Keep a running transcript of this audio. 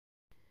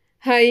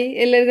Hi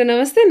ಎಲ್ಲರಿಗೂ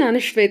ನಮಸ್ತೆ. ನಾನು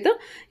ಶ್ವೇತಾ.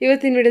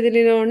 ಇವತ್ತಿನ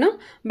ವಿಡಿಯೋದಲ್ಲಿ ನೋಡೋಣ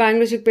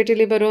ಬ್ಯಾಂಗ್ಳೂರ್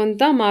ಚಿಕ್ಕಪೇಟೆಯಲ್ಲಿ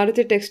ಬರುವಂಥ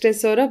ಮಾರುತಿ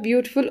ಟೆಕ್ಸ್ಟೈಲ್ಸ್ ಅವರ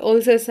beautiful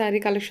wholesale sari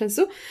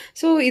collections.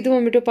 So ಇದು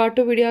ಬಂದ್ಬಿಟ್ಟು ಪಾರ್ಟ್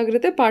 2 ವಿಡಿಯೋ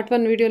ಆಗಿರುತ್ತೆ. ಪಾರ್ಟ್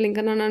 1 ವಿಡಿಯೋ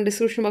ಲಿಂಕನ್ನು ನಾನು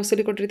ಡಿಸ್ಕ್ರಿಪ್ಷನ್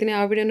ಬಾಕ್ಸಲ್ಲಿ ಕೊಟ್ಟಿರ್ತೀನಿ.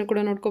 ಆ ವಿಡಿಯೋನು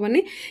ಕೂಡ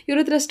ನೋಡ್ಕೊಬನ್ನಿ. ಇವ್ರ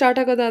ಹತ್ರ ಸ್ಟಾರ್ಟ್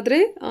ಆಗೋದಾದರೆ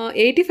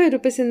 85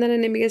 ರುಪೀಸಿಂದಲೇ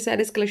ನಿಮಗೆ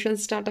ಸ್ಯಾರೀಸ್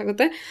ಕಲೆಕ್ಷನ್ಸ್ ಸ್ಟಾರ್ಟ್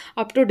ಆಗುತ್ತೆ.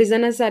 Up to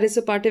designer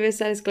saris, party wear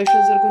saris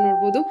ಕಲೆಕ್ಷನ್ಸ್ವರೆಗೂ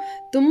ನೋಡ್ಬೋದು.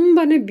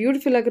 ತುಂಬಾ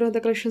ಬ್ಯೂಟಿಫುಲ್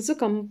ಆಗಿರುವಂಥ ಕಲೆಕ್ಷನ್ಸು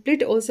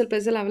ಕಂಪ್ಲೀಟ್ ಹೋಲ್ಸೇಲ್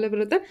ಪ್ರೈಸಲ್ಲಿ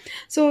ಅವೈಲೇಬಲ್ ಇರುತ್ತೆ.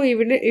 ಸೊ ಈ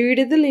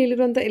ವಿಡಿಯೋದಲ್ಲಿ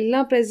ಹೇಳಿರುವಂಥ ಎಲ್ಲ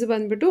ಪ್ರೈಸ್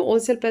ಬಂದುಬಿಟ್ಟು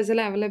ಹೋಲ್ಸೇಲ್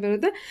ಪ್ರೈಸಲ್ಲೇ ಅವೈಲೇಬಲ್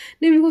ಇರುತ್ತೆ.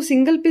 ನೀವು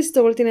ಸಿಂಗಲ್ ಪೀಸ್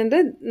ತೊಗೊಳ್ತೀನಿ ಅಂದರೆ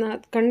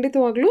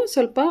ಖಂಡಿತವಾಗ್ಲೂ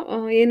ಸ್ವಲ್ಪ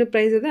ಏನು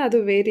ಪ್ರೈಸ್ ಇದೆ ಅದು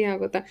ವೇರಿ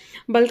ಆಗುತ್ತೆ.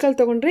 ಬಲ್ಕಲ್ಲಿ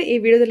ತೊಗೊಂಡ್ರೆ ಈ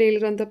ವಿಡಿಯೋದಲ್ಲಿ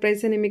ಹೇಳಿರುವಂಥ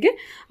ಪ್ರೈಸೇ ನಿಮಗೆ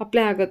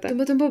ಅಪ್ಲೈ ಆಗುತ್ತೆ.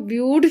 ತುಂಬ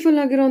ಬ್ಯೂಟಿಫುಲ್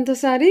ಆಗಿರುವಂಥ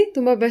ಸ್ಯಾರಿ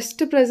ತುಂಬ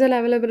ಬೆಸ್ಟ್ ಪ್ರೈಸಲ್ಲಿ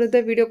ಅವೈಲೇಬಲ್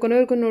ಇರುತ್ತೆ. ವಿಡಿಯೋ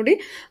ಕೊನೆವರೆಗೂ ನೋಡಿ.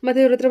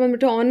 ಮತ್ತು ಇವ್ರ ಹತ್ರ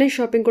ಬಂದುಬಿಟ್ಟು ಆನ್ಲೈನ್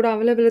ಶಾಪಿಂಗ್ ಕೂಡ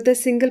ಅವೈಲೇಬಲ್ ಇರುತ್ತೆ.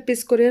 Single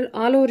piece courier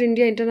all over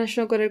India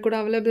international courier ಕೂಡ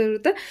ಅವೈಲೇಬಲ್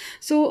ಇರುತ್ತೆ.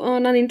 ಸೊ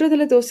ನಾನು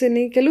ಇಂಟ್ರೋದಲ್ಲೇ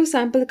ತೋರಿಸಿದ್ದೀನಿ, ಕೆಲವು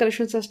ಸ್ಯಾಂಪಲ್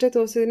ಕಲೆಕ್ಷನ್ಸ್ ಅಷ್ಟೇ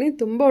ತೋರಿಸಿದ್ದೀನಿ.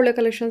 ತುಂಬ ಒಳ್ಳೆ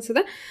ಕಲೆಕ್ಷನ್ಸ್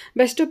ಇದೆ,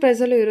 ಬೆಸ್ಟ್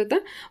ಪ್ರೈಸಲ್ಲೂ ಇರುತ್ತೆ.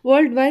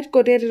 ವರ್ಲ್ಡ್ ವೈಡ್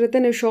ಕೊರಿಯರ್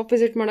ಇರುತ್ತೆ. ನೀವು ಶಾಪ್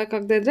ವಿಸಿಟ್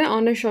ಮಾಡೋಕ್ಕಾಗದೇ ಇದ್ದರೆ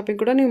ಆನ್ಲೈನ್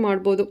ಶಾಪಿಂಗ್ ಕೂಡ ನೀವು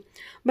ಮಾಡ್ಬೋದು.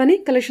 ಬನ್ನಿ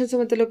ಕಲೆಕ್ಷನ್ಸ್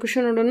ಮತ್ತು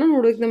ಲೊಕೇಶನ್ ನೋಡೋಣ.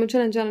 ನೋಡೋದಕ್ಕೆ ಮುಂಚೆ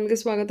ನನ್ನ ಚಾನಲ್ಗೆ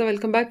ಸ್ವಾಗತ.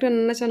 ವೆಲ್ಕಮ್ ಬ್ಯಾಕ್ ಟು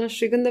ನನ್ನ ಚಾನಲ್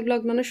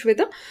ಶ್ರೀಗಂಧವ್ಲಾಗ್. ನಾನು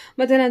ಶ್ವೇತಾ.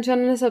 ಮತ್ತು ನನ್ನ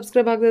ಚಾನಲ್ನ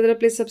ಸಬ್ಸ್ಕ್ರೈಬ್ ಆಗದಿದ್ದರೆ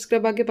ಪ್ಲೀಸ್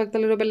ಸಬ್ಸ್ಕ್ರೈಬ್ ಆಗಿ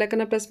ಪಕ್ಕದಲ್ಲಿರೋ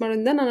ಬೆಲ್ಲೈಕನ್ನ ಪ್ರೆಸ್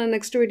ಮಾಡೋದ್ರಿಂದ ನನ್ನ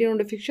ನೆಕ್ಸ್ಟ್ ವಿಡಿಯೋ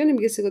ನೋಟಿಫಿಕೇಶನ್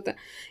ನಿಮಗೆ ಸಿಗುತ್ತೆ.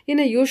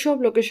 ಇನ್ನು ಯೂ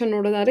ಶಾಪ್ ಲೊಕೇಶನ್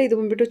ನೋಡೋದಾದ್ರೆ ಇದು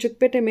ಬಂದುಬಿಟ್ಟು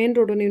ಚಿಕ್ಕಪೇಟೆ ಮೇನ್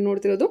ರೋಡು ನೀವು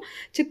ನೋಡ್ತಿರೋದು.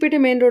 ಚಿಕ್ಕಪೇಟೆ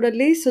ಮೇನ್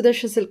ರೋಡಲ್ಲಿ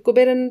ಸುದರ್ಶನ್ ಸಿಲ್ಕ್,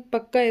 ಕುಬೇರನ್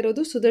ಪಕ್ಕ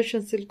ಇರೋದು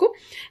ಸುದರ್ಶನ್ ಸಿಲ್ಕು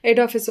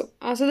ಹೆಡ್ ಆಫೀಸು.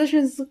 ಆ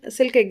ಸುದರ್ಶನ್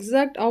ಸಿಲ್ಕ್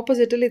ಎಕ್ಸಾಕ್ಟ್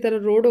ಆಪೋಸಿಟಲ್ಲಿ ಈ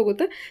ಥರ ರೋಡ್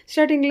ಹೋಗುತ್ತೆ.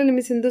 ಸ್ಟಾರ್ಟಿಂಗಲ್ಲಿ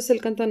ನಿಮಗೆ ಸಿಂಧು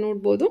ಸಿಲ್ಕ್ ಅಂತ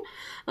ನೋಡ್ಬೋದು.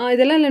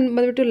 ಇದೆಲ್ಲ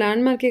ಬಂದುಬಿಟ್ಟು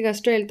ಲ್ಯಾಂಡ್ ಮಾರ್ಕಿಗೆ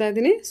ಅಷ್ಟೇ ಹೇಳ್ತಾ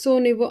ಇದ್ದೀನಿ. ಸೊ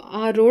ನೀವು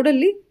ಆ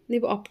ರೋಡಲ್ಲಿ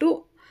ನೀವು ಅಪ್ ಟು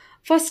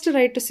ಫಸ್ಟ್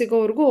ರೈಟ್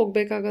ಸಿಗೋವರೆಗೂ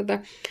ಹೋಗಬೇಕಾಗತ್ತೆ.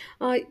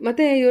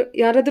 ಮತ್ತು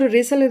ಯಾರಾದರೂ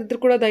ರೀಸೇಲ್ ಇದ್ದರೂ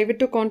ಕೂಡ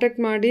ದಯವಿಟ್ಟು ಕಾಂಟ್ಯಾಕ್ಟ್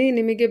ಮಾಡಿ,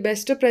 ನಿಮಗೆ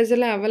ಬೆಸ್ಟ್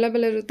ಪ್ರೈಸಲ್ಲೇ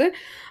ಅವೈಲೇಬಲ್ ಇರುತ್ತೆ.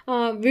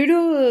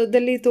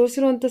 ವಿಡಿಯೋದಲ್ಲಿ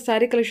ತೋರಿಸಿರುವಂಥ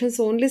sari collections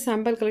only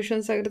sample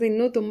collections ಆಗಿರುತ್ತೆ.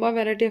 ಇನ್ನೂ ತುಂಬ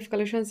ವೆರೈಟಿ ಆಫ್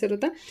ಕಲೆಕ್ಷನ್ಸ್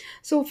ಇರುತ್ತೆ.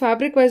 ಸೊ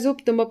ಫ್ಯಾಬ್ರಿಕ್ ವೈಸು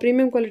ತುಂಬ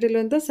ಪ್ರೀಮಿಯಂ ಕ್ವಾಲಿಟಿ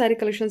ಇರುವಂಥ ಸ್ಯಾರಿ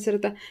ಕಲೆಕ್ಷನ್ಸ್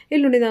ಇರುತ್ತೆ.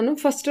 ಇಲ್ಲಿ ನೋಡಿ, ನಾನು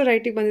ಫಸ್ಟ್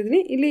ರೈಟಿಗೆ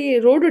ಬಂದಿದ್ದೀನಿ. ಇಲ್ಲಿ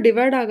ರೋಡು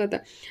ಡಿವೈಡ್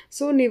ಆಗುತ್ತೆ.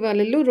 ಸೊ ನೀವು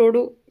ಅಲ್ಲೆಲ್ಲೂ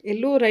ರೋಡು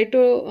ಎಲ್ಲೂ ರೈಟು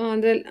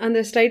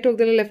ಅಂದರೆ ಸ್ಟ್ರೈಟ್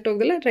ಹೋಗ್ದಲ್ಲ, ಲೆಫ್ಟ್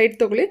ಹೋಗ್ದಲ್ಲ, ರೈಟ್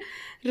ತೊಗೊಳ್ಳಿ.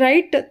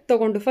 ರೈಟ್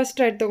ತೊಗೊಂಡು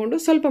ಫಸ್ಟ್ ರೈಟ್ ತೊಗೊಂಡು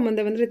ಸ್ವಲ್ಪ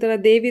ಮುಂದೆ ಬಂದರೆ ಈ ಥರ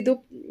ದೇವಿದು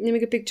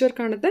ನಿಮಗೆ ಪಿಕ್ಚರ್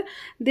ಕಾಣುತ್ತೆ.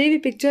 ದೇವಿ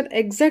ಪಿಕ್ಚರ್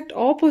ಎಕ್ಸಾಕ್ಟ್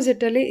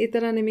ಆಪೋಸಿಟಲ್ಲಿ ಈ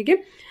ಥರ ನಿಮಗೆ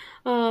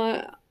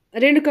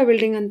ರೇಣುಕಾ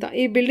ಬಿಲ್ಡಿಂಗ್ ಅಂತ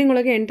ಈ ಬಿಲ್ಡಿಂಗ್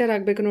ಒಳಗೆ ಎಂಟರ್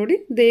ಆಗಬೇಕು. ನೋಡಿ,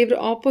 ದೇವ್ರ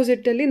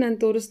ಆಪೋಸಿಟಲ್ಲಿ ನಾನು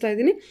ತೋರಿಸ್ತಾ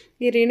ಇದ್ದೀನಿ.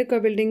 ಈ ರೇಣುಕಾ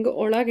ಬಿಲ್ಡಿಂಗ್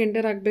ಒಳಗೆ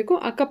ಎಂಟರ್ ಆಗಬೇಕು.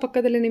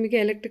 ಅಕ್ಕಪಕ್ಕದಲ್ಲಿ ನಿಮಗೆ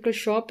ಎಲೆಕ್ಟ್ರಿಕಲ್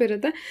ಶಾಪ್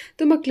ಇರುತ್ತೆ.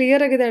 ತುಂಬ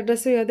ಕ್ಲಿಯರ್ ಆಗಿದೆ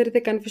ಅಡ್ರೆಸ್ಸು, ಯಾವುದೇ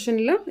ರೀತಿ ಕನ್ಫ್ಯೂಷನ್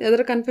ಇಲ್ಲ.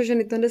 ಯಾವ್ದಾರು ಕನ್ಫ್ಯೂಷನ್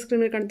ಇತ್ತು ಅಂದರೆ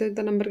ಸ್ಕ್ರೀನ್ ಮೇಲೆ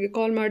ಕಾಣ್ತಿದ್ದಂಥ ನಂಬರ್ಗೆ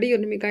ಕಾಲ್ ಮಾಡಿ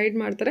ಇವ್ರು ನಿಮಗೆ ಗೈಡ್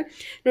ಮಾಡ್ತಾರೆ.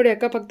 ನೋಡಿ,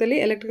 ಅಕ್ಕಪಕ್ಕದಲ್ಲಿ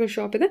ಎಲೆಕ್ಟ್ರಿಕಲ್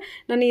ಶಾಪ್ ಇದೆ.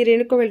 ನಾನು ಈ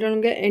ರೇಣುಕಾ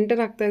ಬಿಲ್ಡಿಂಗ್ಗೆ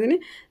ಎಂಟರ್ ಆಗ್ತಾ ಇದ್ದೀನಿ.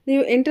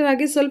 ನೀವು ಎಂಟರ್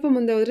ಆಗಿ ಸ್ವಲ್ಪ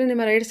ಮುಂದೆ ಹೋದರೆ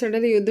ನಿಮ್ಮ ರೈಟ್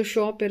ಸೈಡಲ್ಲಿ ಇವ್ರದ್ದು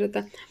ಶಾಪ್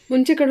ಇರುತ್ತೆ.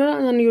 ಮುಂಚೆ ಕಡೆ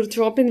ನಾನು ಇವ್ರ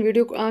ಶಾಪಿನ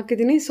ವಿಡಿಯೋ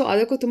ಹಾಕಿದ್ದೀನಿ. ಸೊ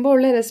ಅದಕ್ಕೂ ತುಂಬ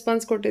ಒಳ್ಳೆ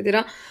ರೆಸ್ಪಾನ್ಸ್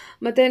ಕೊಟ್ಟಿದ್ದೀರಾ.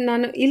 ಮತ್ತು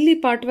ನಾನು ಇಲ್ಲಿ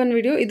ಪಾರ್ಟ್ 1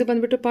 ವಿಡಿಯೋ, ಇದು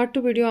ಬಂದುಬಿಟ್ಟು ಪಾರ್ಟ್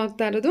 2 ವಿಡಿಯೋ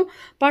ಆಗ್ತಾ ಇರೋದು.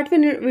 ಪಾರ್ಟ್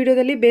 1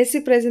 ವಿಡಿಯೋದಲ್ಲಿ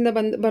ಬೇಸಿಕ್ ಪ್ರೈಸಿಂದ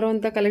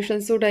ಬರುವಂಥ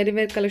ಕಲೆಕ್ಷನ್ಸು, ಡೈಲಿ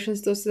ವೇರ್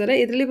ಕಲೆಕ್ಷನ್ಸ್ ತೋರಿಸ್ತಾರೆ.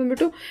 ಇದರಲ್ಲಿ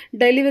ಬಂದುಬಿಟ್ಟು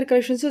ಡೈಲಿ ವೇರ್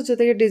ಕಲೆಕ್ಷನ್ಸು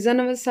ಜೊತೆಗೆ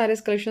ಡಿಸೈನರ್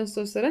ಸ್ಯಾರೀಸ್ ಕಲೆಕ್ಷನ್ಸ್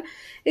ತೋರಿಸ್ತಾರೆ.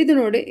 ಇದು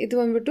ನೋಡಿ, ಇದು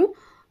ಬಂದುಬಿಟ್ಟು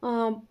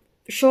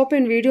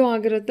ಶಾಪಿನ ವಿಡಿಯೋ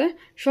ಆಗಿರುತ್ತೆ.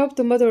 ಶಾಪ್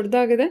ತುಂಬ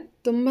ದೊಡ್ಡದಾಗಿದೆ.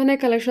 ತುಂಬಾ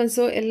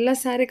ಕಲೆಕ್ಷನ್ಸು, ಎಲ್ಲ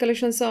ಸ್ಯಾರಿ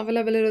ಕಲೆಕ್ಷನ್ಸು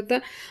ಅವೈಲೇಬಲ್ ಇರುತ್ತೆ.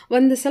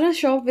 ಒಂದು ಸಲ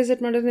ಶಾಪ್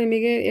ವಿಸಿಟ್ ಮಾಡಿದ್ರೆ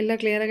ನಿಮಗೆ ಎಲ್ಲ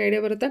ಕ್ಲಿಯರಾಗಿ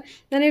ಐಡಿಯಾ ಬರುತ್ತೆ.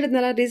 ನಾನು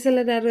ಹೇಳಿದ್ನಲ್ಲ,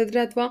 ರೀಸೇಲರ್ ಯಾರು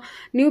ಇದ್ದರೆ ಅಥವಾ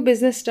ನೀವು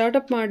ಬಿಸ್ನೆಸ್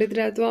ಸ್ಟಾರ್ಟಪ್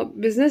ಮಾಡಿದರೆ ಅಥವಾ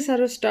ಬಿಸ್ನೆಸ್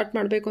ಯಾರು ಸ್ಟಾರ್ಟ್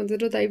ಮಾಡಬೇಕು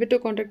ಅಂತಿದ್ರು ದಯವಿಟ್ಟು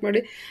ಕಾಂಟ್ಯಾಕ್ಟ್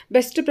ಮಾಡಿ.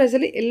 ಬೆಸ್ಟ್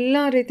ಪ್ರೈಸಲ್ಲಿ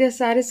ಎಲ್ಲ ರೀತಿಯ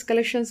ಸ್ಯಾರೀಸ್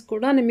ಕಲೆಕ್ಷನ್ಸ್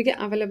ಕೂಡ ನಿಮಗೆ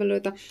ಅವೈಲೇಬಲ್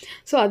ಇರುತ್ತೆ.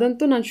 ಸೊ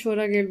ಅದಂತೂ ನಾನು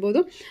ಶೋರಾಗಿ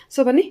ಹೇಳ್ಬೋದು.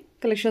 ಸೊ ಬನ್ನಿ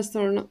ಕಲೆಕ್ಷನ್ಸ್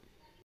ನೋಡೋಣ.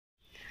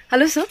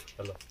 ಹಲೋ ಸರ್,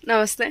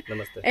 ನಮಸ್ತೆ.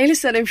 ಹೇಳಿ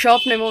ಸರ್, ನಿಮ್ಮ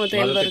ಶಾಪ್ ನೇಮು ಮತ್ತೆ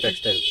ಎಲ್ಲಿ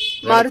ಬರುತ್ತೆ?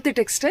 Maruti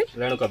textile,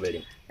 Renuka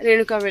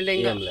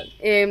building,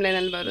 A.M.Lane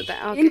ಅಲ್ಲಿ ಬರುತ್ತೆ.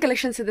 ಏನು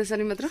ಕಲೆಕ್ಷನ್ಸ್ ಇದೆ ಸರ್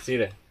ನಿಮ್ಮ ಹತ್ರ?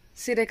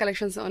 ಸೀರೆ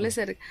ಕಲೆಕ್ಷನ್ಸ್ ಓನ್ಲಿ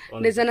ಸೀರೆ,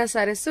 ಡಿಸೈನರ್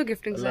ಸ್ಯಾರೀಸ್,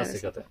 ಗಿಫ್ಟಿಂಗ್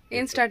ಸ್ಯಾರೀಸ್.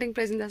 ಏನು ಸ್ಟಾರ್ಟಿಂಗ್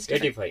ಪ್ರೈಸ್ ಇಂದ?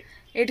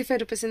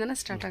 85 ರುಪೀಸಿಂದ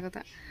ಸ್ಟಾರ್ಟ್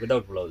ಆಗುತ್ತೆ.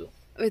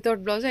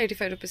 ವಿತೌಟ್ ಬ್ಲೌಸ್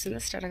 85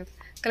 ರುಪೀಸಿಂದ ಸ್ಟಾರ್ಟ್ ಆಗುತ್ತೆ.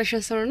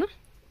 ಕಲೆಕ್ಷನ್ಸ್ ನೋಡೋಣ.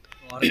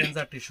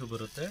 ಆರ್ಗನ್ಸಾ ಟಿಶ್ಯೂ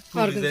ಬರುತ್ತೆ,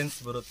 ಡಿಸೈನ್ಸ್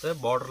ಬರುತ್ತೆ,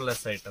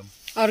 borderless item.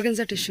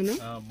 Organza ಟಿಶ್ಯೂನು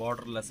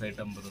borderless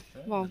item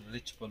ಬರುತ್ತೆ,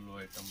 ರಿಚ್ ಪಲ್ಲು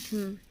ಐಟಮ್.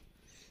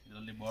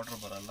 ಇದರಲ್ಲಿ ಬಾರ್ಡರ್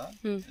ಬರಲ್ಲ,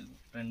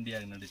 ಟ್ರೆಂಡಿ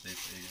ಆಗಿ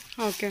ನಡೀತೈತೆ ಈಗ.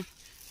 ಓಕೆ,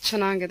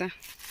 ಚೆನ್ನಾಗಿದೆ,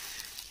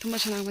 ತುಂಬ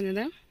ಚೆನ್ನಾಗಿ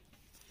ಬಂದಿದೆ.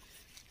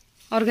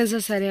 ಆರ್ಗನ್ಸಾ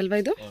ಸ್ಯಾರಿ ಅಲ್ವಾ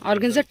ಇದು?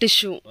 Organza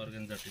tissue.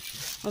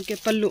 ಓಕೆ,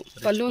 ಪಲ್ಲು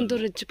ಒಂದು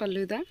ರಿಚ್ ಪಲ್ಲು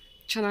ಇದೆ,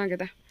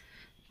 ಚೆನ್ನಾಗಿದೆ.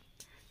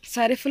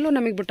 ಸ್ಯಾರಿ ಫುಲ್ಲು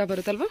ನಮಗೆ ಬುಟ್ಟ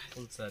ಬರುತ್ತಲ್ವಾ?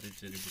 ಫುಲ್ ಸ್ಯಾರಿ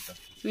ಜರಿ ಬುಟ್ಟ.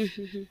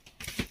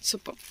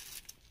 ಸೂಪರ್,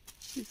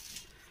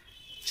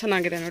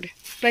 ಚೆನ್ನಾಗಿದೆ ನೋಡಿ.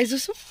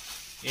 ಪ್ರೈಸಸ್ಸು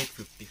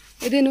 850.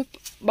 ಇದೇನು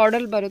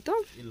ಬಾರ್ಡರ್ ಬರುತ್ತಾ?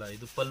 ಇಲ್ಲ,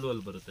 ಇದು ಪಲ್ಲು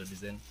ಅಲ್ಲಿ ಬರುತ್ತೆ,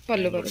 ಡಿಸೈನ್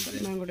ಪಲ್ಲು ಬರುತ್ತೆ,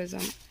 mango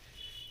design.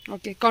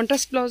 Okay,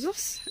 contrast blouse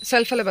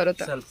ಸೆಲ್ಫಲ್ಲೇ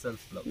ಬರುತ್ತೆ.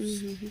 Self blouse.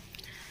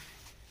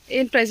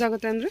 ಏನು ಪ್ರೈಸ್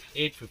ಆಗುತ್ತೆ ಅಂದರೆ?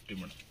 850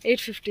 ಮೇಡಮ್.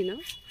 850ನಾ?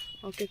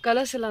 ಓಕೆ,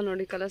 ಕಲರ್ಸ್ ಎಲ್ಲ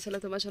ನೋಡಿ, ಕಲರ್ಸ್ ಎಲ್ಲ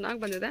ತುಂಬ ಚೆನ್ನಾಗಿ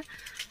ಬಂದಿದೆ,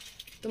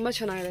 ತುಂಬ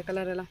ಚೆನ್ನಾಗಿದೆ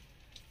ಕಲರ್ ಎಲ್ಲ.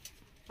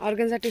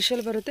 ಆರ್ಗನ್ಸಾ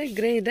ಟಿಶ್ಯೂಲ್ ಬರುತ್ತೆ,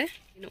 ಗ್ರೇ ಇದೆ.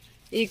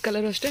 ಈ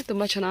ಕಲರು ಅಷ್ಟೇ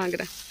ತುಂಬ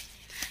ಚೆನ್ನಾಗಿದೆ.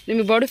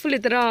 ನಿಮಗೆ ಬಾಡಿ ಫುಲ್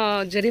ಈ ಥರ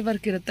ಜರಿ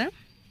ವರ್ಕ್ ಇರುತ್ತೆ.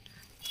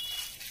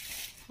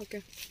 ಓಕೆ,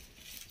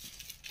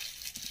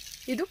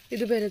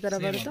 ಇದು ಬೇರೆ ಥರ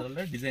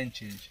ಬರುತ್ತೆ. Design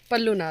change.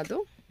 ಪಲ್ಲುನಾ ಅದು?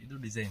 ಇದು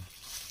ಡಿಸೈನ್,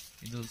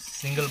 ಇದು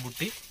ಸಿಂಗಲ್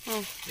ಬುಟ್ಟಿ,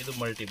 ಇದು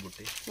ಮಲ್ಟಿ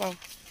ಬುಟ್ಟಿ. ವಾವ್,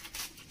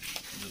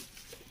 ಇದು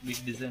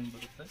ಬಿಗ್ ಡಿಸೈನ್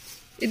ಬರುತ್ತೆ.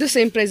 ಇದು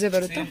ಸೇಮ್ ಪ್ರೈಸೇ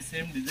ಬರುತ್ತೆ?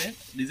 Same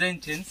design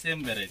change, same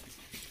variety.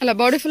 ಅಲ್ಲ,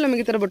 ಬಾಡಿ ಫುಲ್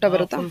ನಮಗೆ ಈ ಥರ ಬುಟ್ಟ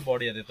ಬರುತ್ತಾ? ಫುಲ್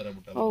ಬಾಡಿ ಅದೇ ಥರ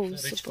ಬುಟ್ಟ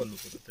ಬರುತ್ತೆ. ರಿಚ್ ಪಲ್ಲು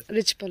ಬರುತ್ತೆ.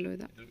 ರಿಚ್ ಪಲ್ಲು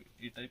ಇದೆ.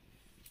 ಈ ಟೈಪ್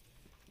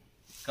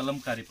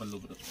ಕಲಂಕಾರಿ ಪಲ್ಲು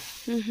ಬರುತ್ತೆ.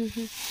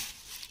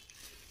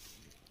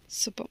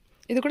 ಸೂಪರ್.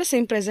 ಇದು ಕೂಡ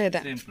ಸೇಮ್ ಪ್ರೈಸ್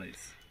ಇದೆ. Same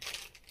price.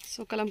 ಸೊ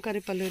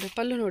ಕಲಂಕಾರಿ ಪಲ್ಲು ಇದೆ.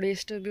 ಪಲ್ಲು ನೋಡಿ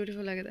ಎಷ್ಟು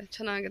ಬ್ಯೂಟಿಫುಲ್ ಆಗಿದೆ,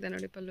 ಚೆನ್ನಾಗಿದೆ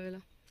ನೋಡಿ ಪಲ್ಲು ಎಲ್ಲ.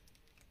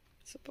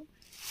 ಸೂಪರ್.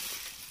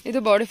 ಇದು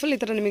ಬಾಡಿ ಫುಲ್ ಈ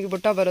ಥರ ನಿಮಗೆ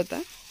ಬುಟ್ಟ ಬರುತ್ತೆ,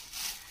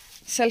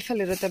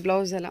 ಸೆಲ್ಫಲ್ಲಿರುತ್ತೆ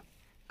ಬ್ಲೌಸ್ ಎಲ್ಲ.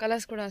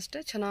 ಕಲರ್ಸ್ ಕೂಡ ಅಷ್ಟೇ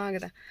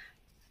ಚೆನ್ನಾಗಿದೆ.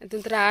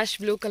 ಇದೊಂಥರ ಆ್ಯಶ್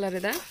ಬ್ಲೂ ಕಲರ್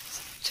ಇದೆ,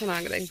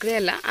 ಚೆನ್ನಾಗಿದೆ. ಗ್ರೇ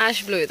ಅಲ್ಲ,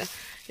 ಆ್ಯಶ್ ಬ್ಲೂ ಇದೆ.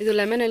 ಇದು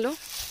ಲೆಮನ್ ಎಲ್ಲೋ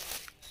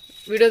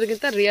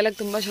ವಿಡಿಯೋದಕ್ಕಿಂತ ರಿಯಲಾಗಿ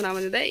ತುಂಬ ಚೆನ್ನಾಗಿ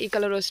ಬಂದಿದೆ. ಈ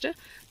ಕಲರು ಅಷ್ಟೇ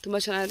ತುಂಬ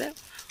ಚೆನ್ನಾಗಿದೆ.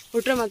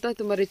 ಉಟ್ರೆ ಮಾತ್ರ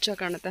ತುಂಬ ರಿಚಾಗಿ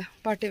ಕಾಣುತ್ತೆ.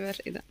 ಪಾರ್ಟಿ ವೇರ್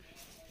ಇದೆ.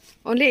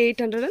 ಓನ್ಲಿ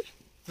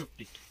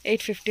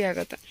 850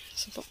 ಆಗುತ್ತೆ.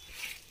 ಸೂಪರ್.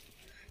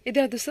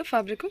 ಇದ್ಯಾವುದು sir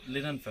fabric?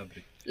 Linen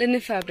fabric.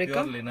 Linen fabric,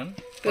 pure linen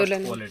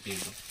quality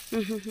ಇದು.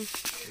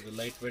 ಇದು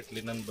ಲೈಟ್ ವೇಟ್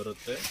ಲಿನನ್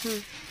ಬರುತ್ತೆ.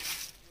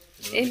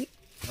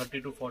 30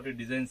 to 40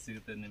 ಡಿಸೈನ್ಸ್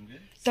ಸಿಗುತ್ತೆ ನಿಮಗೆ.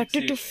 30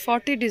 to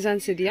 40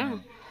 ಡಿಸೈನ್ಸ್ ಇದೆಯಾ?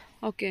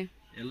 ಓಕೆ.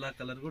 ಎಲ್ಲ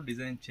ಕಲರ್ಗೂ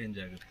ಡಿಸೈನ್ ಚೇಂಜ್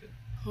ಆಗುತ್ತೆ.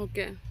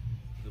 ಓಕೆ.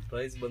 ಇದು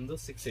ಪ್ರೈಸ್ ಬಂದು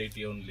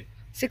 680 ಓನ್ಲಿ.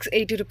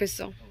 680 ರುಪೀಸ್.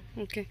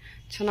 ಓಕೆ,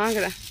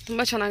 ಚೆನ್ನಾಗಿದೆ,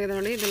 ತುಂಬ ಚೆನ್ನಾಗಿದೆ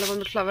ನೋಡಿ. ಇದೆಲ್ಲ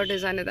ಬಂದ್ಬಿಟ್ಟು ಫ್ಲವರ್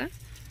ಡಿಸೈನ್ ಇದೆ.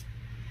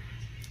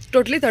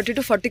 ಟೋಟಲಿ 30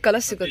 to 40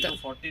 ಕಲರ್ಸ್ ಸಿಗುತ್ತೆ.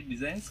 40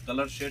 ಡಿಸೈನ್ಸ್,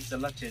 ಕಲರ್ ಶೇಡ್ಸ್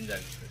ಎಲ್ಲ ಚೇಂಜ್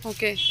ಆಗುತ್ತೆ.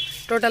 ಓಕೆ,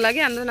 ಟೋಟಲ್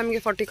ಆಗಿ ಅಂದರೆ ನಮಗೆ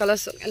 40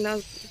 ಕಲರ್ಸ್ ಎಲ್ಲ,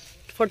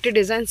 40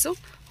 ಡಿಸೈನ್ಸು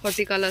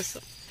 40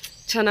 ಕಲರ್ಸು.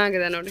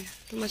 ಚೆನ್ನಾಗಿದೆ ನೋಡಿ,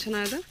 ತುಂಬ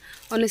ಚೆನ್ನಾಗಿದೆ.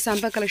 Only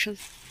sample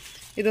collections.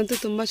 ಇದಂತೂ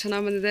ತುಂಬ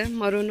ಚೆನ್ನಾಗಿ ಬಂದಿದೆ.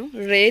 ಮರೂನು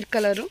ರೇರ್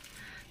ಕಲರು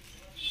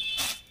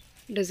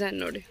ಡಿಸೈನ್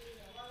ನೋಡಿ,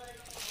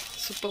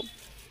 ಸೂಪರ್.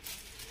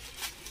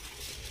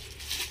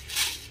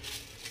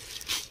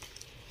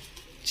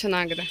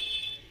 ಚೆನ್ನಾಗಿದೆ,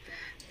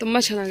 ತುಂಬ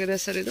ಚೆನ್ನಾಗಿದೆ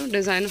ಸರ್ ಇದು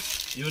ಡಿಸೈನು.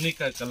 ಯೂನಿಕ್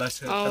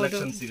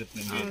ಕಲೆಕ್ಷನ್ ಸಿಗುತ್ತೆ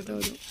ನಿಮಗೆ.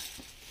 ಹೌದೌದು.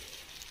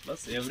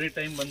 ಪ್ಲಸ್ ಎವ್ರಿ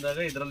ಟೈಮ್ ಬಂದಾಗ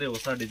ಇದರಲ್ಲಿ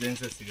ಹೊಸ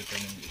ಡಿಸೈನ್ಸ್ ಸಿಗುತ್ತೆ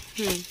ನಿಮಗೆ.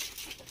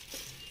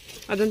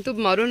 ಅದಂತೂ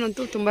ಮರೂನ್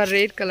ಅಂತೂ ತುಂಬ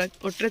ರೇರ್ ಕಲರ್,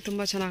 ಒಟ್ಟರೆ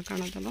ತುಂಬ ಚೆನ್ನಾಗಿ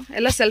ಕಾಣುತ್ತಲ್ಲ.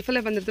 ಎಲ್ಲ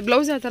ಸೆಲ್ಫಲ್ಲೇ ಬಂದಿರುತ್ತೆ.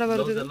 ಬ್ಲೌಸ್ ಯಾವ ಥರ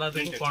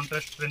ಬರುತ್ತೆ?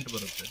 ಕಾಂಟ್ರಾಸ್ಟ್ ಪ್ರಿಂಟ್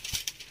ಬರುತ್ತೆ.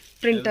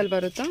 ಪ್ರಿಂಟಲ್ಲಿ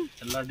ಬರುತ್ತಾ?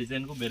 ಎಲ್ಲ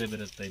ಡಿಸೈನ್ಗೂ ಬೇರೆ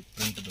ಬೇರೆ ಟೈಪ್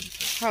ಪ್ರಿಂಟ್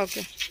ಬರುತ್ತೆ.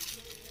 ಓಕೆ.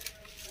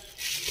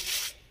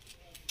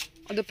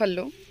 ಅದು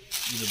ಪಲ್ಲು,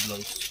 ಇದು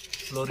ಬ್ಲೌಸ್,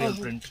 ಫ್ಲೋರಿಯಲ್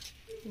ಪ್ರಿಂಟ್.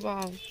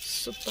 Wow,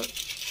 super.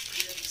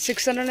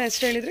 600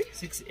 ಎಷ್ಟು ಹೇಳಿದ್ರಿ?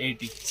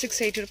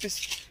 680 ರುಪೀಸ್.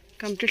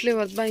 ಕಂಪ್ಲೀಟ್ಲಿ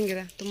ವರ್ತ್ ಬೈಯಿಂಗ್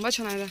ಇದೆ, ತುಂಬ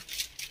ಚೆನ್ನಾಗಿದೆ.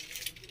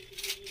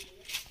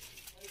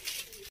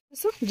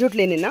 Jute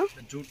linen,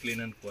 jute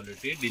linen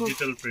quality,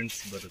 digital prints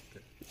ಬರುತ್ತೆ.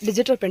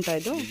 ಡಿಜಿಟಲ್ ಪ್ರಿಂಟ್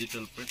ಇದು?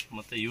 ಡಿಜಿಟಲ್ ಪ್ರಿಂಟ್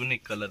ಮತ್ತೆ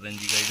ಯೂನಿಕ್ ಕಲರ್ ರೇಂಜ್.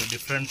 ಈಗ ಇದು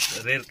ಡಿಫರೆಂಟ್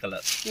ರೇರ್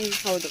ಕಲರ್.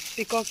 ಹೌದು,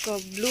 ಪಿಕಾಕ್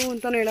ಬ್ಲೂ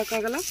ಅಂತಾನು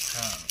ಹೇಳಕ್ಕಾಗಲ್ಲ.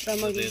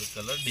 ರೇರ್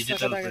ಕಲರ್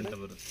ಡಿಜಿಟಲ್ ಪ್ರಿಂಟ್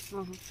ಬರುತ್ತೆ.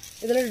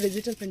 ಇದೆಲ್ಲ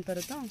ಡಿಜಿಟಲ್ ಪ್ರಿಂಟ್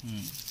ಬರುತ್ತಾ?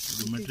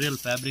 ಇದು ಮೆಟೀರಿಯಲ್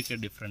ಫ್ಯಾಬ್ರಿಕ್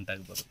ಡಿಫರೆಂಟ್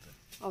ಆಗಿ ಬರುತ್ತೆ.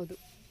 ಹೌದು,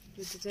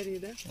 ಜರಿ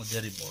ಇದೆ,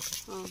 ಜರಿ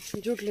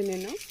border. Jute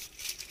linen.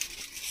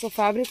 So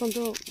fabric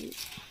ಅಂತೂ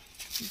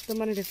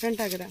ತುಂಬಾ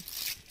ಡಿಫ್ರೆಂಟ್ ಆಗಿದೆ.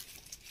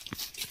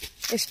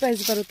 ಎಷ್ಟು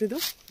ಪ್ರೈಸ್ ಬರುತ್ತೆ ಇದು?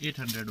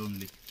 800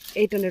 ಓನ್ಲಿ.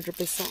 800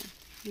 ರುಪೀಸ್.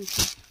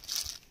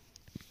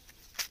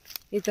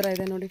 ಈ ಥರ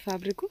ಇದೆ ನೋಡಿ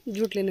ಫ್ಯಾಬ್ರಿಕ್ಕು.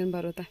 ಜೂಟ್ ಲಿನನ್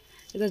ಬರುತ್ತೆ.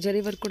 ಇದು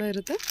ಜರಿ ವರ್ಕ್ ಕೂಡ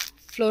ಇರುತ್ತೆ.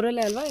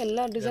 ಫ್ಲೋರಲ್ಲೇ ಅಲ್ವಾ ಎಲ್ಲ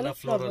ಡಿಸೈನ್?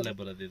 ಫ್ಲೋರಲ್ಲೇ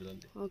ಬರುತ್ತೆ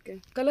ಇದರಲ್ಲಿ. ಓಕೆ.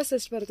 ಕಲರ್ಸ್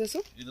ಎಷ್ಟು ಬರುತ್ತೆ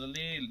ಸರ್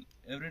ಇದರಲ್ಲಿ?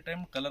 ಎವ್ರಿ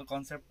ಟೈಮ್ ಕಲರ್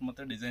ಕಾನ್ಸೆಪ್ಟ್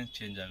ಮತ್ತೆ ಡಿಸೈನ್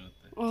ಚೇಂಜ್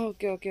ಆಗುತ್ತೆ.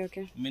 Okay okay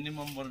okay.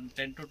 Minimum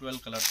 10 to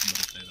 12 colours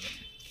ಬರುತ್ತೆ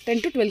ಇದರಲ್ಲಿ. 10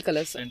 to 12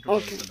 ಕಲರ್ಸ್.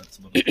 ಓಕೆ.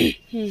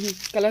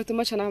 ಕಲರ್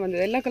ತುಂಬ ಚೆನ್ನಾಗಿ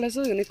ಬಂದಿದೆ. ಎಲ್ಲ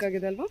ಕಲರ್ಸು ಯುನಿಕ್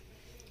ಆಗಿದೆ ಅಲ್ವಾ?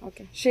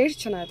 ಓಕೆ. ಶೇಡ್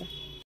ಚೆನ್ನಾಗಿದೆ.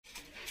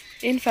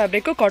 ಏನು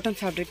ಫ್ಯಾಬ್ರಿಕ್ಕು? Cotton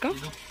fabric?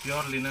 ಇದು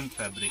pure linen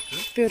fabric.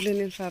 Pure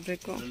linen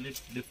fabric.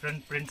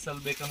 Different prints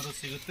ಅಲ್ಲಿ ಬೇಕಂದ್ರೂ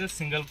ಸಿಗುತ್ತೆ,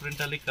 ಸಿಂಗಲ್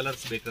ಪ್ರಿಂಟ್ ಅಲ್ಲಿ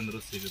ಕಲರ್ಸ್ ಬೇಕಂದ್ರೂ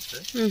ಸಿಗುತ್ತೆ.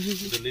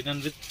 ಇದು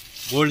ಲಿನನ್ ವಿತ್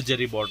ಗೋಲ್ಡ್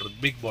ಜರಿ ಬಾರ್ಡರ್,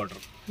 ಬಿಗ್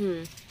ಬಾರ್ಡರ್.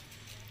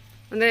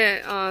 ಅಂದ್ರೆ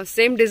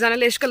ಸೇಮ್ ಡಿಸೈನ್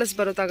ಅಲ್ಲಿ ಎಷ್ಟು ಕಲರ್ಸ್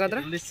ಬರುತ್ತೆ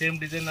ಹಾಗಾದ್ರೆ? ಸೇಮ್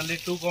ಡಿಸೈನ್ ಅಲ್ಲಿ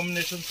 2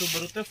 ಕಾಂಬಿನೇಷನ್ಸ್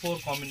ಬರುತ್ತೆ, 4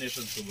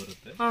 ಕಾಂಬಿನೇಷನ್ಸ್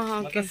ಬರುತ್ತೆ,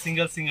 ಮತ್ತೆ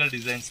ಸಿಂಗಲ್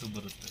ಡಿಸೈನ್ಸ್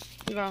ಬರುತ್ತೆ.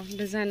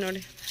 ಡಿಸೈನ್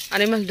ನೋಡಿ,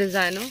 ಅನಿಮಲ್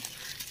ಡಿಸೈನು.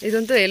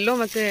 ಇದಂತೂ ಎಲ್ಲೋ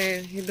ಮತ್ತೆ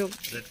ಇದು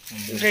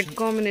ರೆಡ್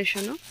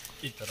ಕಾಂಬಿನೇಷನು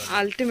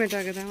ಅಲ್ಟಿಮೇಟ್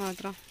ಆಗಿದೆ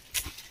ಮಾತ್ರ.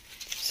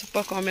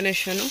 Super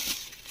combination.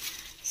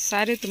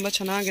 ಸ್ಯಾರಿ ತುಂಬ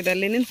ಚೆನ್ನಾಗಿದೆ.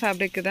 ಲಿನಿನ್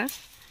ಫ್ಯಾಬ್ರಿಕ್ ಇದೆ.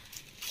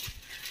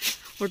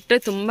 ಹೊಟ್ಟೆ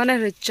ತುಂಬಾ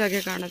ರಿಚ್ ಆಗಿ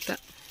ಕಾಣುತ್ತೆ.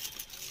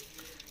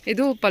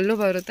 ಇದು ಪಲ್ಲು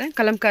ಬರುತ್ತೆ,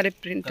 ಕಲಂಕಾರಿ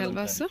ಪ್ರಿಂಟ್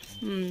ಅಲ್ವಾ ಸರ್?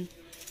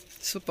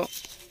 ಸೂಪರ್.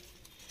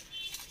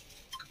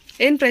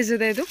 ಏನು ಪ್ರೈಸ್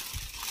ಇದೆ ಇದು?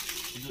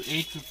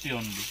 850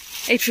 ಓನ್ಲಿ.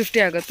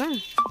 850 ಆಗುತ್ತಾ?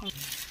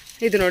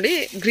 ಇದು ನೋಡಿ,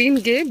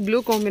 ಗ್ರೀನ್ಗೆ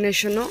ಬ್ಲೂ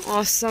ಕಾಂಬಿನೇಷನ್ನು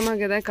ಆಸಮ್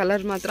ಆಗಿದೆ.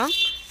 ಕಲರ್ ಮಾತ್ರ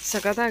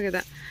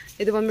ಸಖತ್ತಾಗಿದೆ.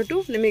 ಇದು ಬಂದ್ಬಿಟ್ಟು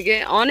ನಿಮಗೆ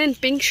ಆನಿಯನ್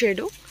ಪಿಂಕ್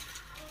ಶೇಡು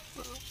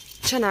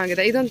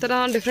ಚೆನ್ನಾಗಿದೆ. ಇದೊಂಥರ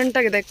ಡಿಫ್ರೆಂಟ್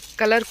ಆಗಿದೆ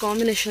ಕಲರ್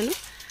ಕಾಂಬಿನೇಷನ್ನು.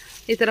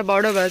 ಈ ಥರ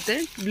ಬಾರ್ಡರ್ ಬರುತ್ತೆ,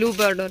 ಬ್ಲೂ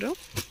ಬಾರ್ಡರು.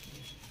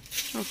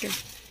 ಓಕೆ.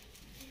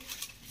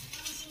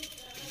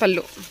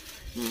 ಪಲ್ಲು.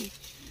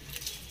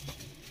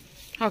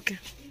 ಓಕೆ.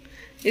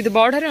 ಇದು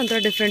ಬಾರ್ಡರೇ ಒಂಥರ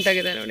ಡಿಫ್ರೆಂಟ್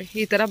ಆಗಿದೆ ನೋಡಿ.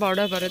 ಈ ಥರ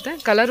ಬಾರ್ಡರ್ ಬರುತ್ತೆ.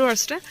 ಕಲರು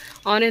ಅಷ್ಟೇ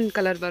ಆನಿಯನ್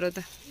ಕಲರ್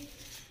ಬರುತ್ತೆ,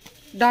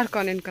 ಡಾರ್ಕ್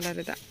ಆನಿಯನ್ ಕಲರ್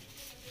ಇದೆ.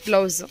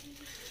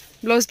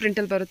 Blouse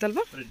ಪ್ರಿಂಟಲ್ಲಿ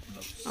ಬರುತ್ತಲ್ವಾ?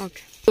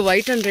 Okay.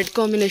 White and red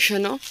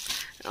combination.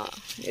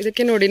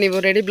 ಇದಕ್ಕೆ ನೋಡಿ, ನೀವು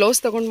ರೆಡಿ ಬ್ಲೌಸ್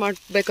ತೊಗೊಂಡು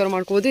ಬೇಕಾದ್ರೂ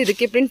ಮಾಡ್ಕೋಬೋದು.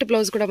 ಇದಕ್ಕೆ ಪ್ರಿಂಟ್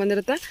ಬ್ಲೌಸ್ ಕೂಡ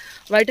ಬಂದಿರುತ್ತೆ.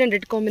 ವೈಟ್ ಆ್ಯಂಡ್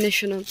ರೆಡ್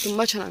ಕಾಂಬಿನೇಷನು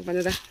ತುಂಬ ಚೆನ್ನಾಗಿ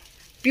ಬಂದಿದೆ.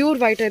 ಪ್ಯೂರ್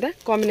ವೈಟ್ ಇದೆ,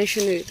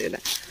 ಕಾಂಬಿನೇಷನ್ ಇದೆ.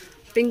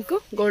 Pink,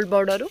 gold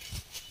border,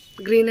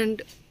 green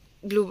and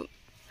blue,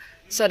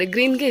 ಸಾರಿ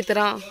ಗ್ರೀನ್ಗೆ ಈ ಥರ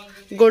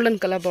ಗೋಲ್ಡನ್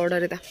ಕಲರ್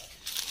ಬಾರ್ಡರ್ ಇದೆ.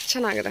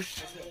 ಚೆನ್ನಾಗಿದೆ.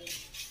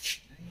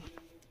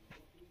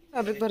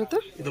 ಫ್ಯಾಬ್ರಿಕ್ ಬರುತ್ತೆ?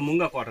 ಇದು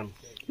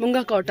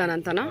ಮುಂಗಾ ಕಾಟನ್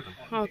ಅಂತನಾ?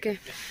 ಓಕೆ.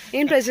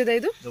 ಏನು ಪ್ರೈಸ್ ಇದೆ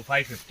ಇದು?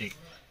 550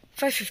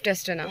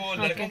 ಅಷ್ಟೇನಾ?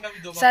 ಓಕೆ.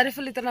 ಸ್ಯಾರಿ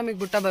ಫುಲ್ ಈ ಥರ ನಮಗೆ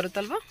ಬುಟ್ಟ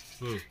ಬರುತ್ತಲ್ವಾ?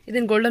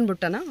 ಇದೇನು ಗೋಲ್ಡನ್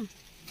ಬುಟ್ಟನಾ?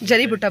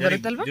 ಜರಿ ಬುಟ್ಟ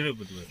ಬರುತ್ತಲ್ವಾ,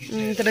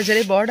 ಈ ಥರ